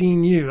ain't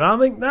seen you. I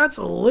think that's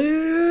a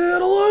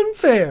little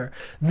unfair.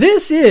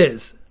 This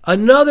is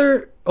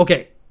another...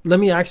 Okay, let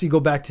me actually go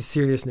back to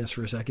seriousness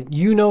for a second.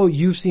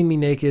 You've seen me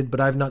naked,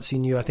 but I've not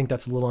seen you. I think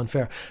that's a little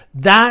unfair.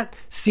 That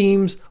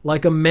seems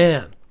like a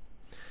man.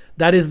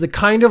 That is the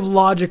kind of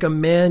logic a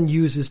man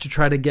uses to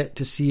try to get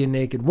to see a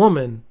naked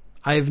woman.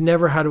 I've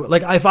never had to,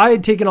 if I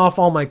had taken off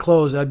all my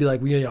clothes, I'd be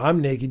like,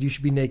 I'm naked, you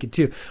should be naked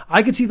too.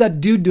 I could see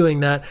that dude doing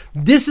that.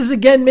 This is,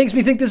 again, makes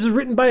me think this is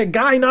written by a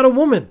guy, not a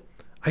woman.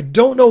 I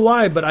don't know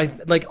why, but I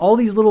like all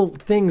these little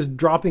things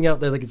dropping out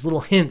there, like it's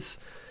little hints.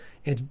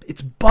 And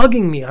it's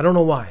bugging me. I don't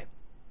know why.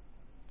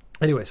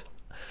 Anyways,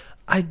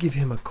 I give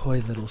him a coy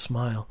little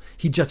smile.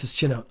 He juts his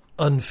chin out.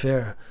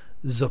 Unfair.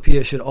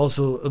 Zopia should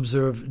also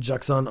observe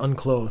Jackson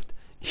unclothed.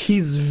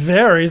 He's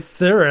very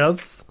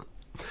serious.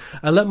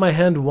 I let my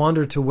hand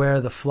wander to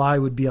where the fly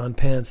would be on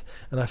pants,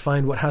 and I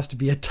find what has to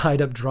be a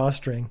tied-up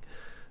drawstring.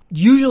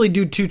 Usually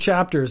do 2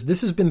 chapters.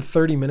 This has been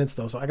 30 minutes,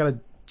 though, so I got to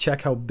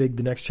check how big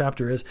the next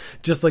chapter is,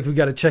 just like we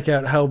got to check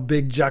out how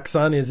big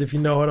Jackson is, if you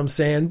know what I'm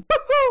saying.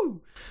 Woo-hoo!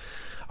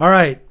 All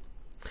right.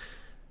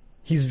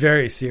 He's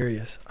very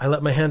serious. I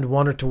let my hand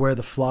wander to where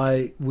the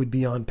fly would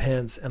be on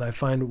pants, and I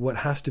find what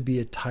has to be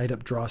a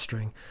tied-up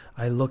drawstring.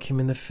 I look him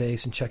in the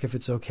face and check if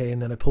it's okay,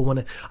 and then I pull one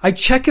in. I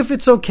check if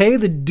it's okay.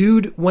 The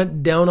dude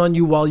went down on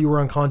you while you were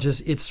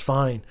unconscious. It's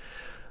fine.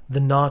 The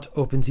knot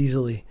opens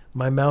easily.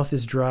 My mouth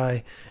is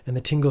dry, and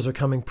the tingles are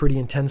coming pretty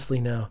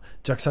intensely now.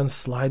 Jackson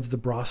slides the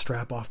bra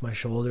strap off my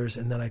shoulders,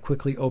 and then I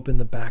quickly open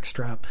the back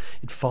strap.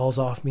 It falls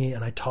off me,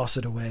 and I toss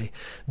it away.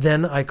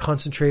 Then I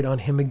concentrate on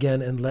him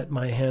again and let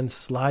my hand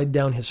slide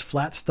down his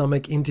flat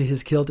stomach into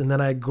his kilt, and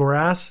then I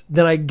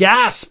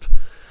gasp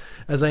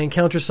as I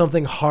encounter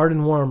something hard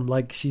and warm,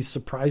 like she's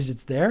surprised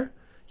it's there.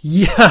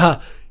 Yeah,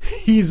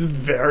 he's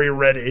very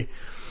ready.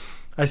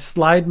 I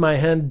slide my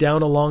hand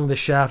down along the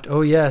shaft.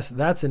 Oh yes,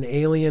 that's an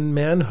alien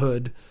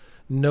manhood.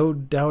 No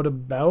doubt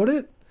about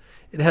it.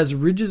 It has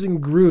ridges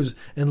and grooves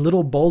and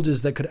little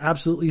bulges that could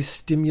absolutely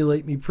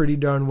stimulate me pretty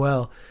darn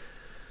well.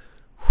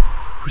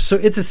 So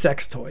it's a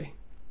sex toy.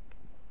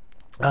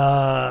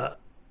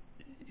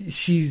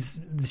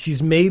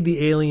 She's made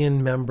the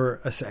alien member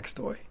a sex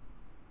toy,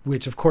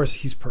 which of course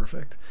he's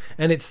perfect.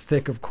 And it's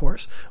thick, of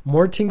course.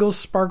 More tingles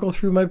sparkle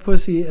through my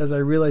pussy as I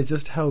realize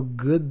just how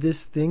good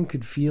this thing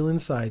could feel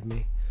inside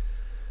me.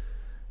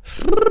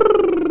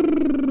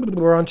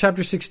 We're on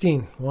chapter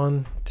 16.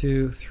 1,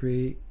 2,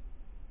 3,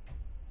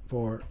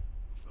 4.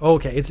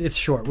 Okay, it's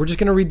short. We're just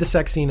going to read the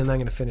sex scene and I'm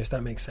going to finish.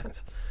 That makes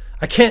sense.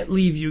 I can't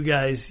leave you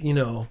guys,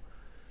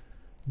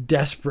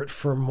 desperate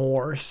for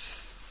more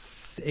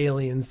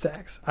alien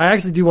sex. I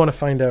actually do want to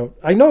find out.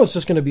 I know it's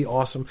just going to be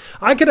awesome.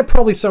 I could have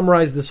probably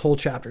summarized this whole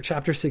chapter.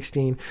 Chapter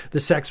 16, the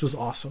sex was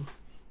awesome.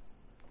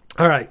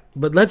 All right,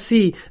 but let's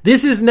see.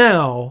 This is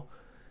now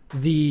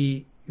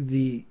the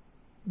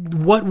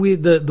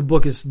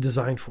book is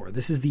designed for.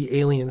 This is the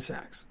alien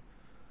sex.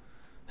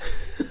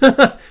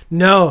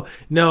 No,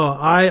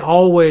 I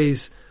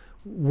always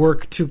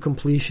work to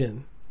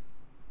completion.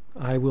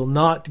 I will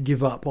not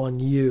give up on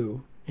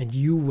you, and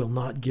you will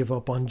not give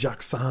up on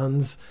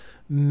Jaksan's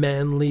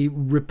manly,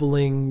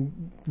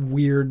 rippling,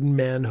 weird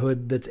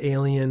manhood that's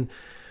alien.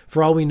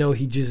 For all we know,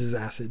 he jizzes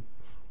acid.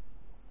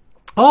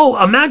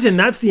 Oh, imagine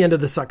that's the end of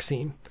the sex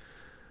scene.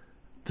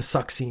 The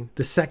sex scene.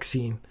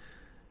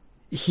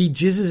 He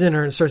jizzes in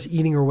her and starts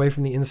eating her away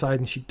from the inside,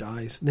 and she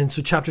dies. And then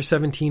so chapter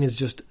 17 is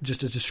just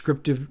a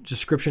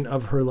description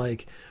of her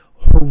like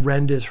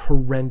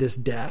horrendous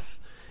death.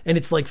 And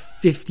it's like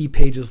 50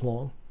 pages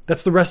long.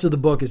 That's the rest of the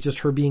book, is just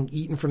her being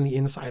eaten from the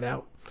inside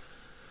out.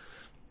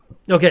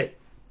 Okay.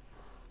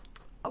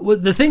 Well,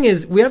 the thing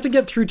is, we have to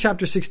get through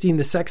chapter 16,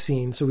 the sex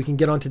scene, so we can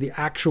get onto the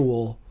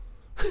actual...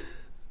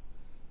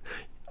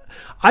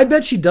 I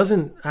bet she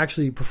doesn't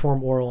actually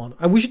perform oral on...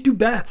 We should do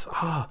bets.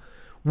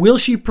 Will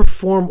she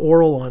perform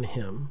oral on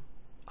him?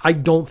 I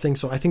don't think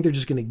so. I think they're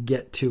just going to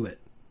get to it.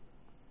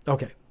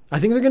 Okay. I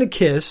think they're going to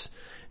kiss,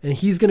 and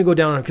he's going to go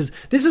down on her, because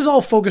this is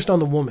all focused on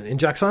the woman, and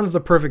Jaksan's the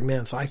perfect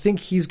man, so I think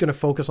he's going to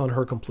focus on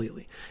her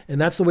completely.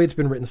 And that's the way it's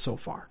been written so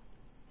far.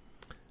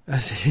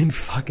 As in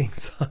fucking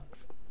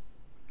sucks.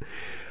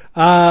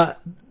 I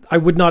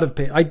would not have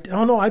paid... I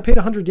don't know. I paid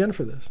 100 yen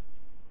for this.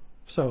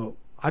 So,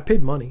 I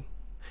paid money.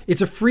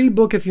 It's a free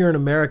book if you're in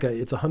America.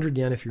 It's 100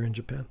 yen if you're in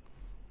Japan.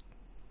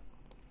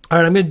 All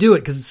right, I'm going to do it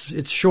because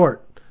it's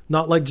short.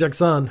 Not like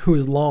Jaksan, who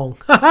is long.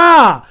 Ha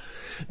ha!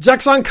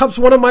 Jaksan cups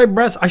one of my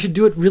breasts. I should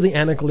do it really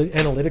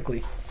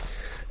analytically.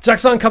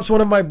 Jaksan cups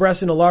one of my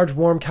breasts in a large,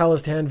 warm,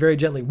 calloused hand very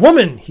gently.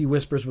 Woman, he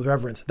whispers with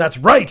reverence. That's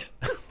right.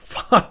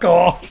 Fuck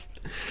off.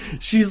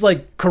 She's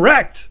like,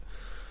 correct.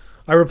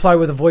 I reply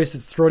with a voice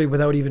that's throaty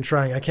without even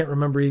trying. I can't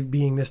remember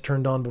being this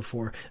turned on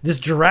before. This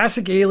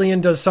Jurassic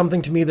alien does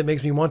something to me that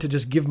makes me want to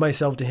just give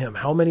myself to him.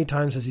 How many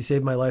times has he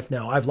saved my life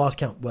now? I've lost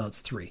count. Well, it's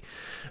 3.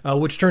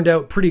 Which turned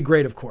out pretty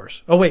great, of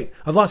course. Oh, wait.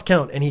 I've lost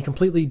count, and he's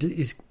completely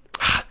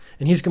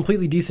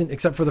decent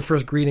except for the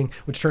first greeting,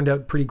 which turned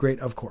out pretty great,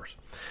 of course.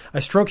 I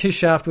stroke his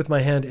shaft with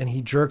my hand, and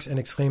he jerks and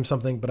exclaims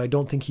something, but I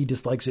don't think he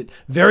dislikes it.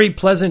 Very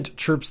pleasant,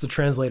 chirps the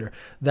translator.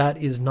 That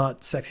is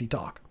not sexy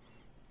talk.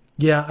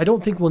 Yeah, I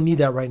don't think we'll need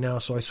that right now,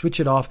 so I switch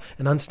it off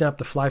and unsnap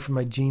the fly from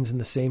my jeans in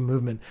the same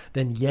movement,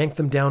 then yank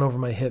them down over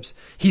my hips.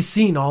 He's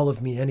seen all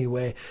of me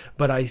anyway,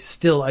 but I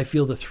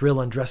feel the thrill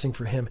undressing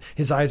for him.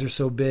 His eyes are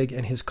so big,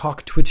 and his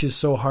cock twitches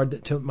so hard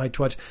that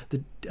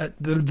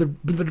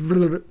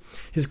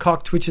his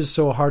cock twitches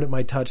so hard at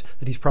my touch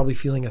that he's probably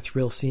feeling a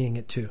thrill seeing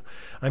it too.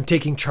 I'm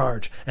taking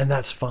charge, and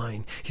that's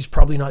fine. He's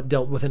probably not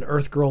dealt with an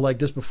Earth girl like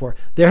this before.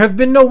 There have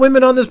been no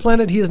women on this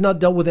planet. He has not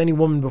dealt with any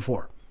woman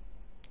before.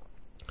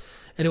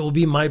 And it will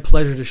be my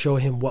pleasure to show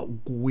him what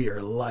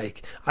we're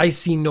like. I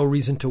see no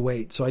reason to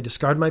wait, so I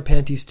discard my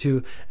panties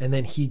too, and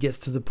then he gets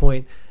to the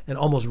point and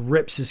almost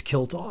rips his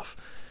kilt off.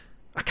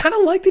 I kind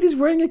of like that he's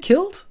wearing a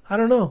kilt. I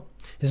don't know.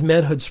 His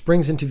manhood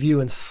springs into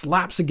view and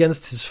slaps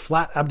against his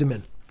flat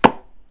abdomen.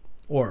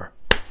 Or,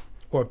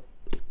 oh,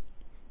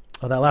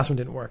 that last one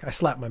didn't work. I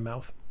slapped my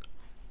mouth.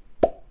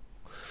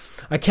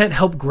 I can't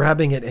help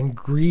grabbing it and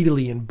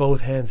greedily in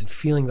both hands and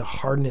feeling the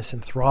hardness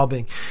and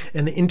throbbing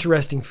and the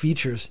interesting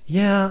features.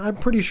 Yeah, I'm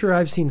pretty sure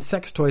I've seen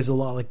sex toys a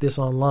lot like this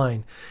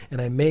online,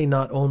 and I may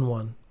not own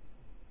one.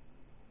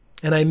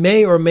 And I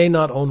may or may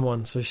not own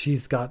one, so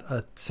she's got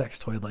a sex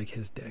toy like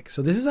his dick.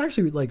 So this is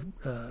actually like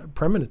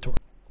premonitory.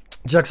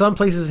 Jaksan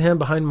places his hand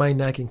behind my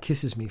neck and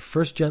kisses me,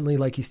 first gently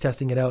like he's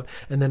testing it out,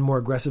 and then more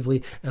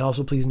aggressively. And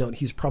also please note,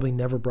 he's probably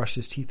never brushed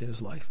his teeth in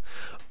his life.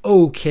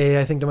 Okay,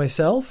 I think to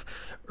myself,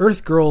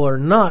 Earth girl or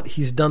not,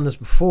 he's done this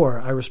before.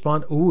 I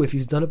respond, ooh, if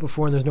he's done it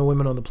before and there's no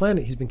women on the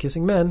planet, he's been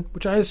kissing men,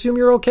 which I assume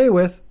you're okay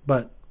with,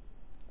 but...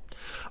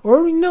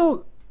 Or,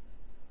 no,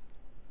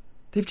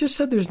 they've just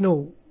said there's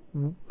no...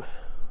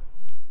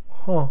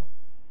 Huh.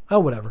 Oh,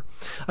 whatever.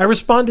 I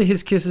respond to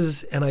his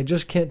kisses, and I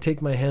just can't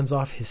take my hands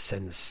off his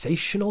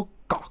sensational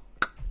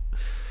cock.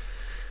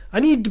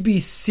 I need to be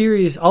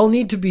serious. I'll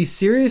need to be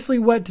seriously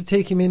wet to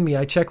take him in me.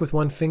 I check with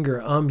one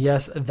finger.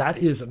 Yes, that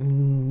is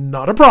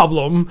not a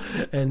problem.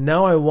 And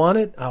now I want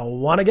it. I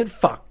want to get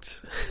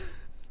fucked.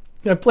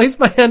 I place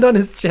my hand on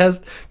his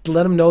chest to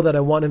let him know that I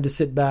want him to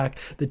sit back.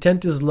 The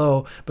tent is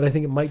low, but I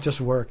think it might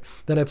just work.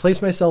 Then I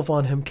place myself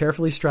on him,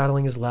 carefully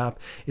straddling his lap.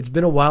 It's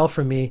been a while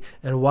for me,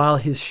 and while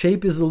his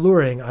shape is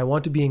alluring, I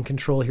want to be in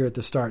control here at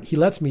the start. He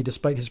lets me,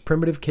 despite his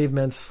primitive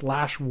caveman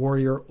 /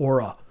 warrior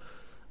aura.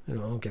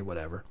 Okay,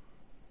 whatever.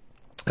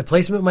 I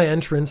place him at my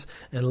entrance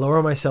and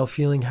lower myself,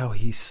 feeling how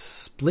he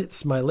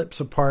splits my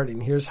lips apart,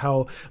 and here's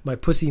how my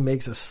pussy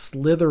makes a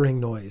slithering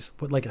noise.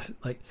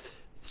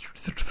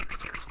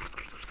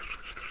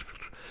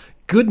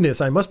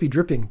 Goodness, I must be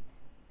dripping.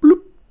 Bloop.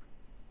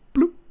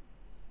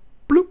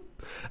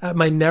 At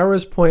my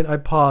narrowest point, I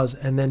pause,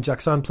 and then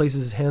Jackson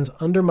places his hands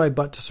under my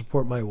butt to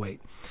support my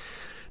weight.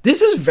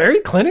 This is very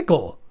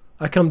clinical.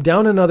 I come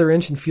down another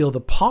inch and feel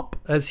the pop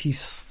as he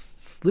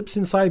slips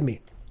inside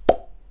me.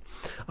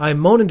 I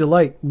moan in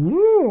delight,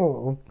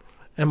 "Ooh,"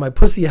 and my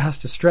pussy has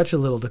to stretch a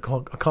little to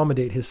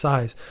accommodate his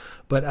size.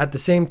 But at the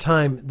same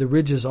time, the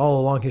ridges all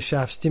along his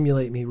shaft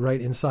stimulate me right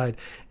inside.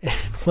 And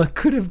what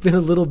could have been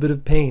a little bit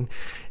of pain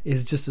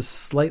is just a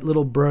slight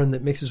little burn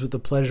that mixes with the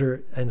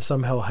pleasure and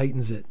somehow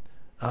heightens it.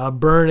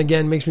 Burn,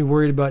 again, makes me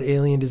worried about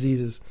alien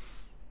diseases,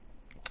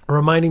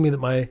 reminding me that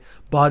my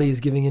body is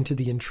giving into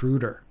the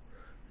intruder.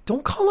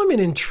 Don't call him an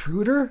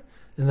intruder.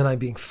 And then I'm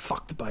being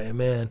fucked by a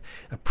man,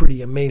 a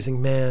pretty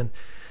amazing man.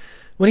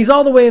 When he's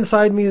all the way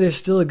inside me, there's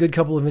still a good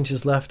couple of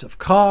inches left of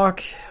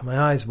cock. My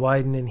eyes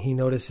widen and he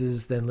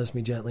notices, then lifts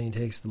me gently and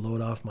takes the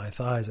load off my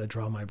thighs. I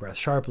draw my breath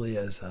sharply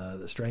as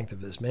the strength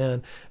of this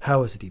man.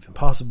 How is it even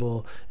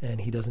possible?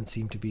 And he doesn't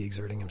seem to be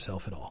exerting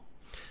himself at all.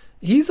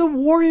 He's a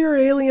warrior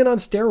alien on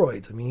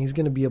steroids. I mean, he's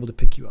going to be able to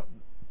pick you up.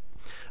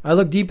 I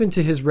look deep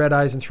into his red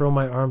eyes and throw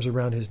my arms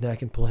around his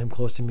neck and pull him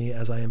close to me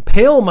as I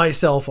impale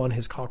myself on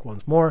his cock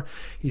once more.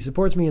 He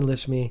supports me and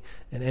lifts me,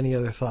 and any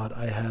other thought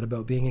I had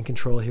about being in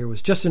control here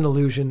was just an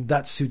illusion.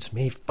 That suits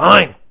me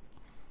fine.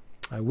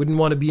 I wouldn't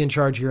want to be in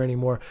charge here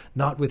anymore,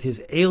 not with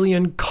his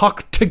alien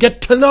cock to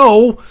get to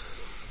know.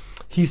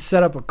 He's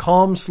set up a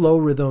calm, slow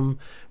rhythm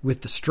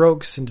with the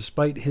strokes, and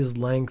despite his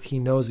length, he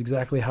knows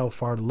exactly how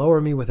far to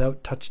lower me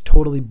without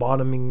totally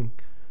bottoming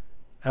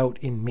out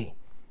in me.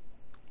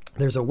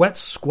 There's a wet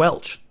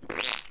squelch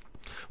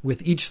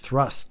with each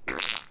thrust,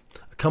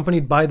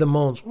 accompanied by the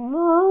moans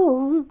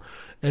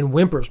and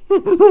whimpers.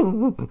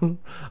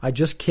 I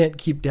just can't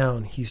keep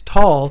down. He's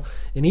tall,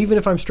 and even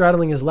if I'm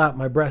straddling his lap,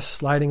 my breast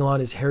sliding along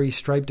his hairy,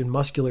 striped, and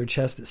muscular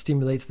chest that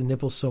stimulates the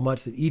nipples so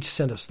much that each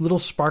send a little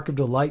spark of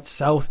delight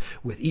south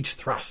with each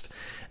thrust.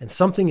 And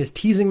something is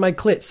teasing my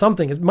clit.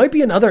 Something. It might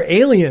be another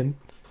alien.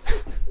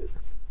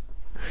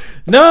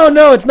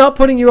 No, it's not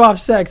putting you off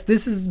sex.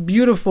 This is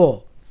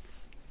beautiful.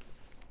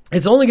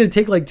 It's only going to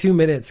take like 2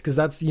 minutes because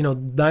that's,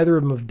 neither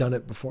of them have done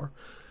it before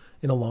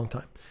in a long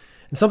time.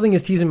 And something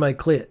is teasing my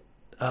clit.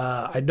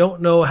 I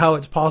don't know how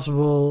it's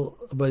possible,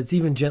 but it's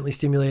even gently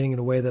stimulating in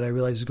a way that I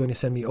realize is going to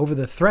send me over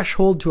the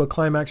threshold to a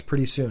climax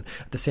pretty soon.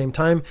 At the same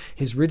time,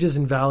 his ridges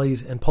and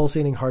valleys and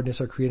pulsating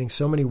hardness are creating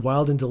so many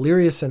wild and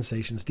delirious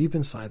sensations deep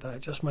inside that I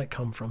just might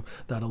come from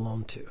that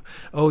alone too.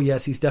 Oh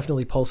yes, he's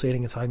definitely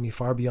pulsating inside me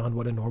far beyond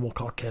what a normal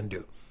cock can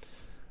do.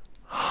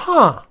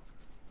 Huh.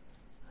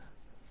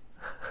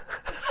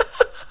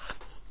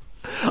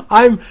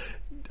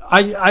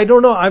 I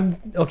don't know.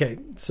 Okay.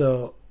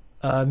 So,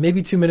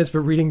 maybe 2 minutes, but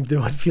reading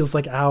through it feels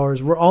like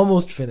hours. We're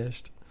almost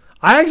finished.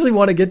 I actually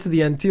want to get to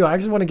the end too. I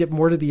actually want to get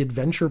more to the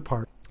adventure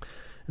part.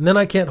 And then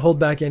I can't hold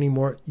back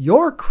anymore.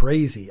 You're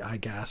crazy, I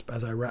gasp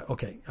as I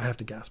okay, I have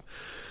to gasp.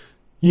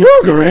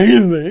 You're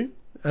crazy.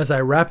 As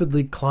I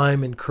rapidly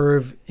climb and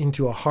curve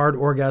into a hard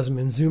orgasm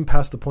and zoom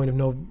past the point of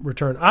no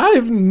return.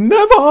 I've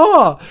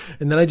never.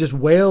 And then I just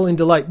wail in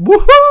delight.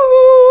 Woohoo!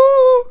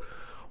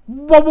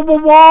 Wah, wah, wah,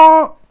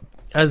 wah.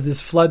 As a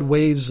flood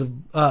wave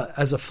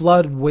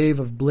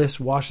of bliss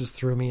washes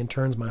through me and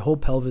turns my whole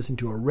pelvis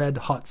into a red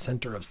hot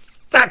center of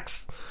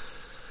sex.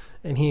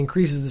 And he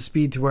increases the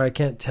speed to where I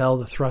can't tell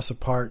the thrusts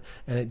apart,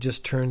 and it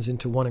just turns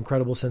into one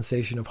incredible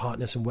sensation of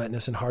hotness and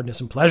wetness and hardness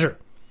and pleasure.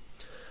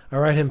 I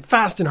ride him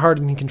fast and hard,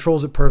 and he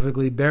controls it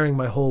perfectly, bearing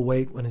my whole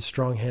weight in his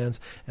strong hands.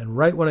 And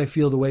right when I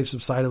feel the wave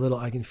subside a little,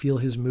 I can feel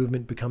his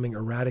movement becoming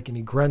erratic, and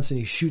he grunts and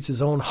he shoots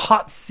his own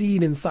hot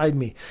seed inside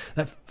me.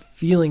 That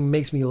feeling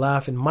makes me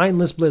laugh in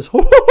mindless bliss.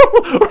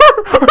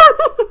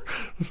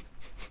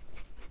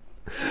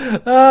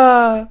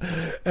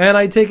 And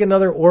I take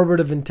another orbit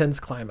of intense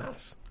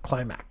climax.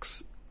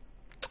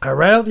 I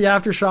ride out the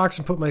aftershocks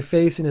and put my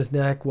face in his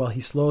neck while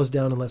he slows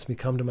down and lets me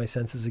come to my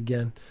senses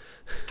again.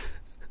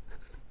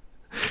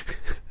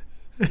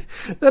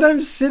 That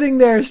I'm sitting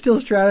there still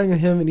straddling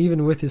him, and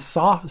even with his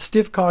soft,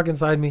 stiff cock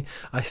inside me,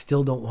 I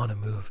still don't want to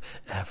move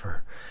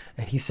ever.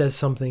 And he says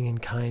something in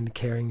kind,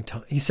 caring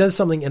tone. He says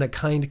something in a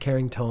kind,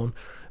 caring tone,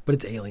 but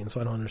it's alien,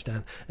 so I don't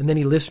understand. And then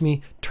he lifts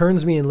me,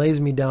 turns me, and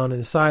lays me down on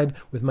his side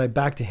with my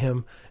back to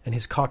him, and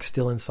his cock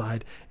still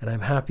inside. And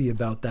I'm happy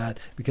about that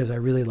because I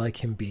really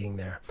like him being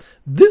there.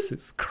 This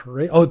is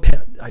crazy. Oh,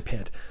 I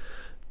pant.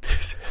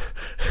 This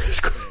is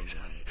crazy.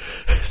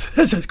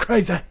 This is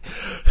crazy.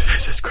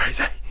 This is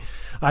crazy.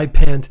 I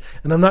pant,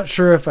 and I'm not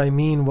sure if I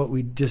mean what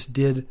we just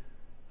did.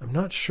 I'm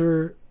not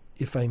sure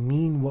if I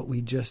mean what we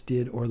just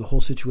did or the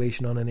whole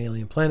situation on an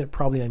alien planet.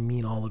 Probably I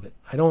mean all of it.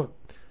 I don't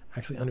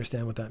actually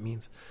understand what that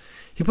means.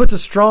 He puts a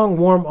strong,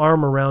 warm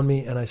arm around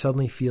me, and I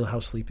suddenly feel how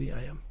sleepy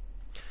I am.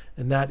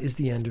 And that is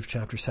the end of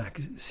chapter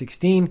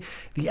 16.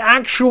 The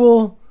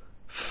actual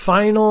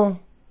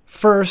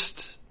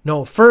first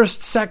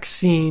sex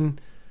scene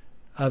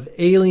of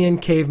Alien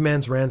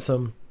Caveman's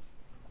Ransom.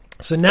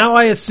 So now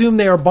I assume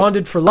they are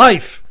bonded for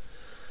life.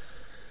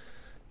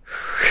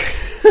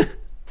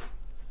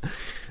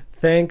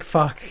 Thank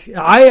fuck.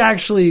 I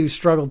actually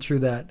struggled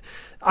through that.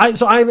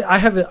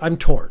 I'm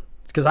torn.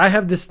 because I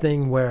have this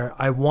thing where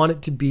I want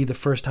it to be the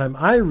first time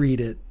I read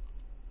it.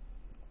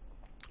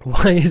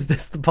 Why is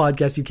this the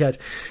podcast you catch?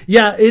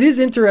 Yeah, it is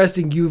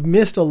interesting. You've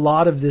missed a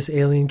lot of this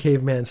alien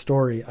caveman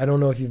story. I don't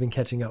know if you've been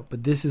catching up,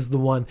 but this is the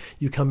one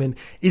you come in.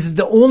 It's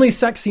the only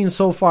sex scene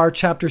so far,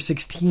 chapter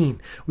 16.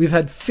 We've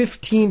had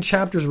 15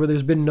 chapters where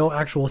there's been no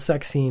actual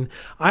sex scene.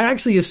 I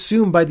actually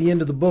assume by the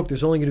end of the book,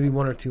 there's only going to be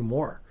one or two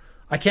more.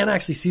 I can't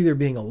actually see there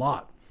being a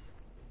lot.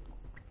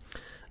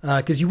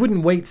 Because you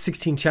wouldn't wait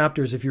 16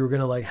 chapters if you were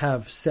going to like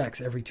have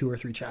sex every 2 or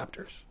 3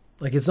 chapters.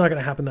 Like, it's not going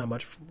to happen that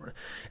much for her.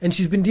 And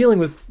she's been dealing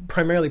with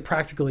primarily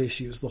practical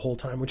issues the whole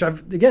time, which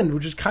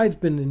is kind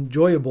of been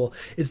enjoyable.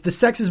 It's the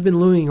sex has been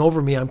looming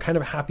over me. I'm kind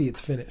of happy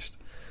it's finished.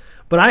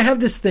 But I have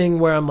this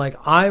thing where I'm like,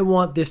 I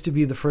want this to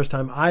be the first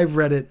time I've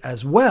read it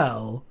as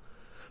well.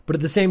 But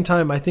at the same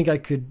time, I think I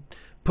could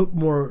put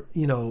more,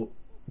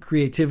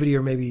 creativity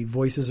or maybe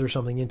voices or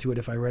something into it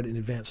if I read it in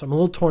advance. So I'm a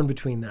little torn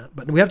between that.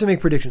 But we have to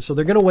make predictions. So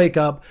they're going to wake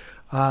up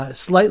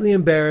slightly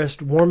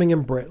embarrassed, warm,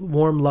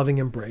 loving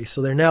embrace.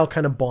 So they're now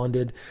kind of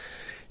bonded.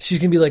 She's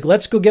going to be like,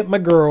 let's go get my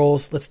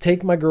girls. Let's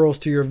take my girls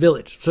to your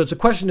village. So it's a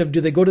question of, do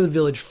they go to the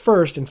village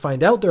first and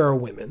find out there are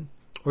women?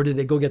 Or do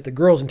they go get the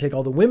girls and take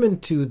all the women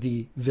to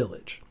the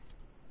village?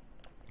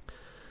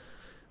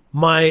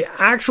 My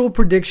actual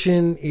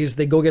prediction is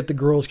they go get the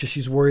girls because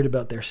she's worried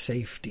about their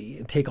safety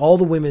and take all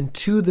the women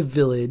to the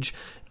village.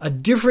 A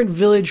different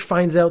village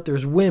finds out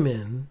there's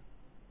women.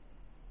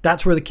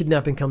 That's where the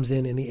kidnapping comes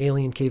in the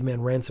alien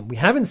caveman ransom. We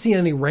haven't seen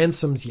any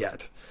ransoms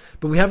yet,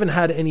 but we haven't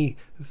had any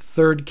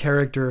third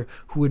character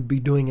who would be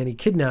doing any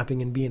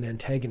kidnapping and be an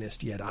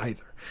antagonist yet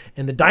either.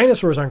 And the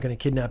dinosaurs aren't going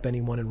to kidnap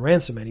anyone and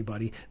ransom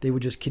anybody. They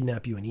would just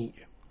kidnap you and eat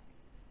you.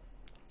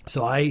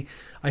 So I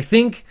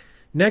think...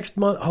 Next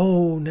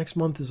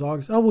month is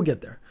August. Oh, we'll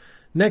get there.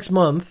 Next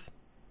month,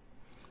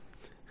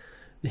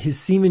 his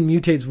semen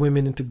mutates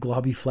women into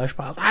globby flesh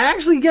piles.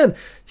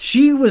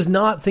 She was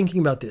not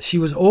thinking about this. She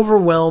was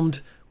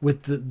overwhelmed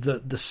with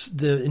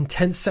the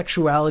intense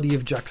sexuality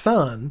of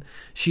Jackson.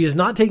 She is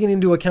not taking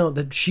into account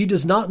that she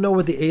does not know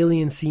what the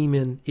alien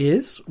semen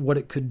is, what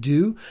it could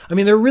do. I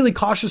mean, they're really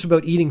cautious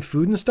about eating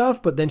food and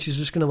stuff, but then she's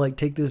just going to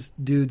take this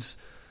dude's...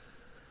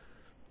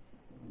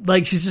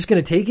 she's just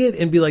going to take it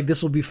and be like,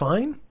 this will be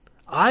fine.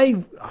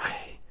 I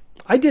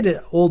did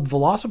an old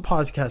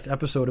Velocipodcast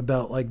episode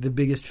about the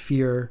biggest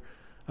fear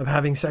of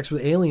having sex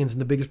with aliens and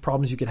the biggest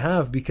problems you could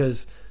have,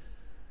 because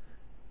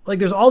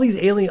there's all these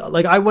alien,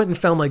 I went and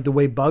found the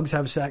way bugs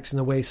have sex and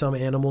the way some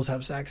animals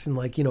have sex and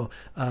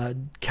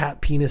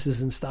cat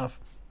penises and stuff.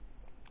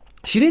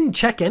 She didn't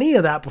check any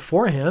of that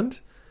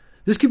beforehand.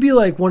 This could be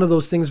one of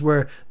those things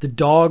where the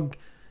dog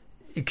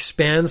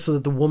expands so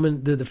that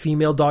the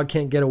female dog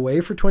can't get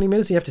away for 20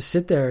 minutes. You have to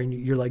sit there and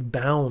you're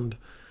bound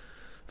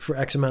for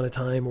X amount of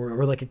time,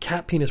 or a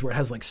cat penis where it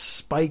has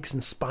spikes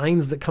and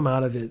spines that come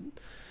out of it.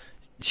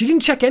 She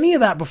didn't check any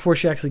of that before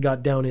she actually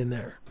got down in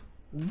there.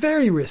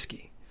 Very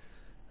risky.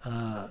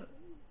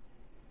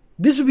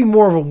 This would be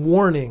more of a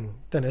warning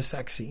than a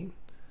sex scene.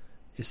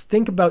 Is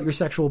think about your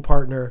sexual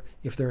partner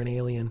if they're an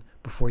alien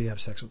before you have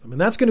sex with them.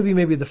 And that's going to be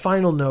maybe the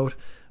final note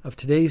of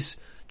today's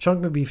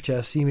Chunk McBeef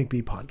Chest C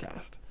McBee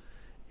podcast.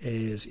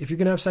 Is if you're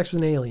going to have sex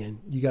with an alien,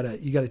 you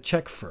gotta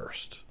check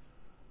first.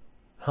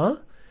 Huh?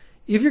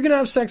 If you're going to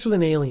have sex with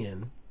an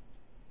alien,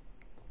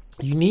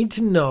 you need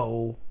to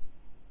know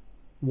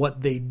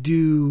what they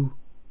do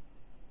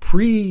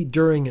pre,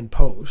 during, and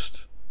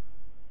post.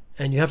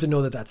 And you have to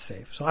know that that's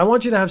safe. So I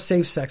want you to have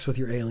safe sex with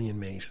your alien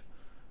mate.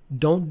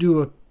 Don't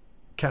do a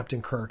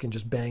Captain Kirk and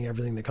just bang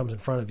everything that comes in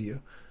front of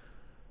you.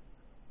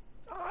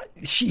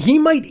 He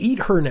might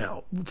eat her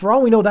now. For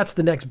all we know, that's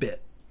the next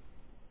bit.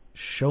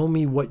 Show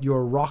me what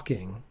you're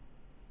rocking.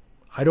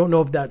 I don't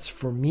know if that's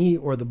for me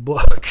or the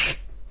book.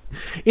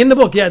 In the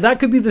book, yeah,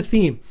 that could be the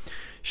theme.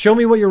 Show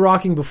me what you're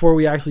rocking before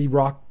we actually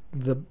rock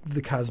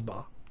the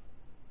Casbah.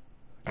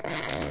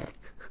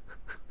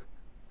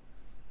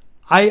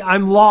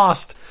 I'm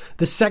lost.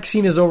 The sex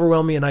scene is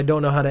overwhelming and I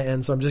don't know how to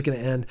end, so I'm just going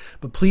to end.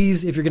 But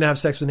please, if you're going to have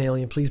sex with an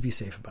alien, please be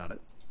safe about it.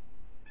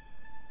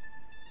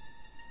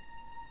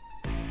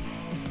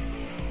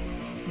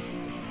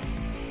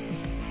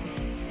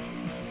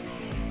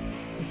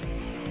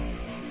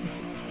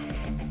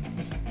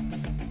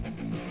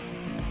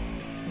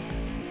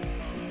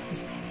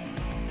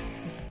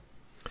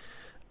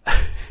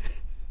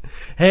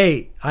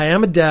 Hey, I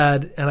am a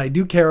dad, and I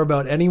do care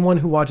about anyone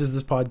who watches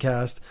this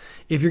podcast.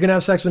 If you're going to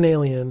have sex with an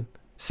alien,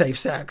 safe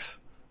sex.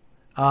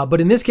 But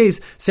in this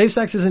case, safe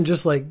sex isn't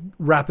just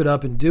wrap it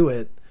up and do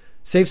it.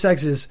 Safe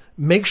sex is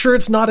make sure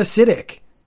it's not acidic.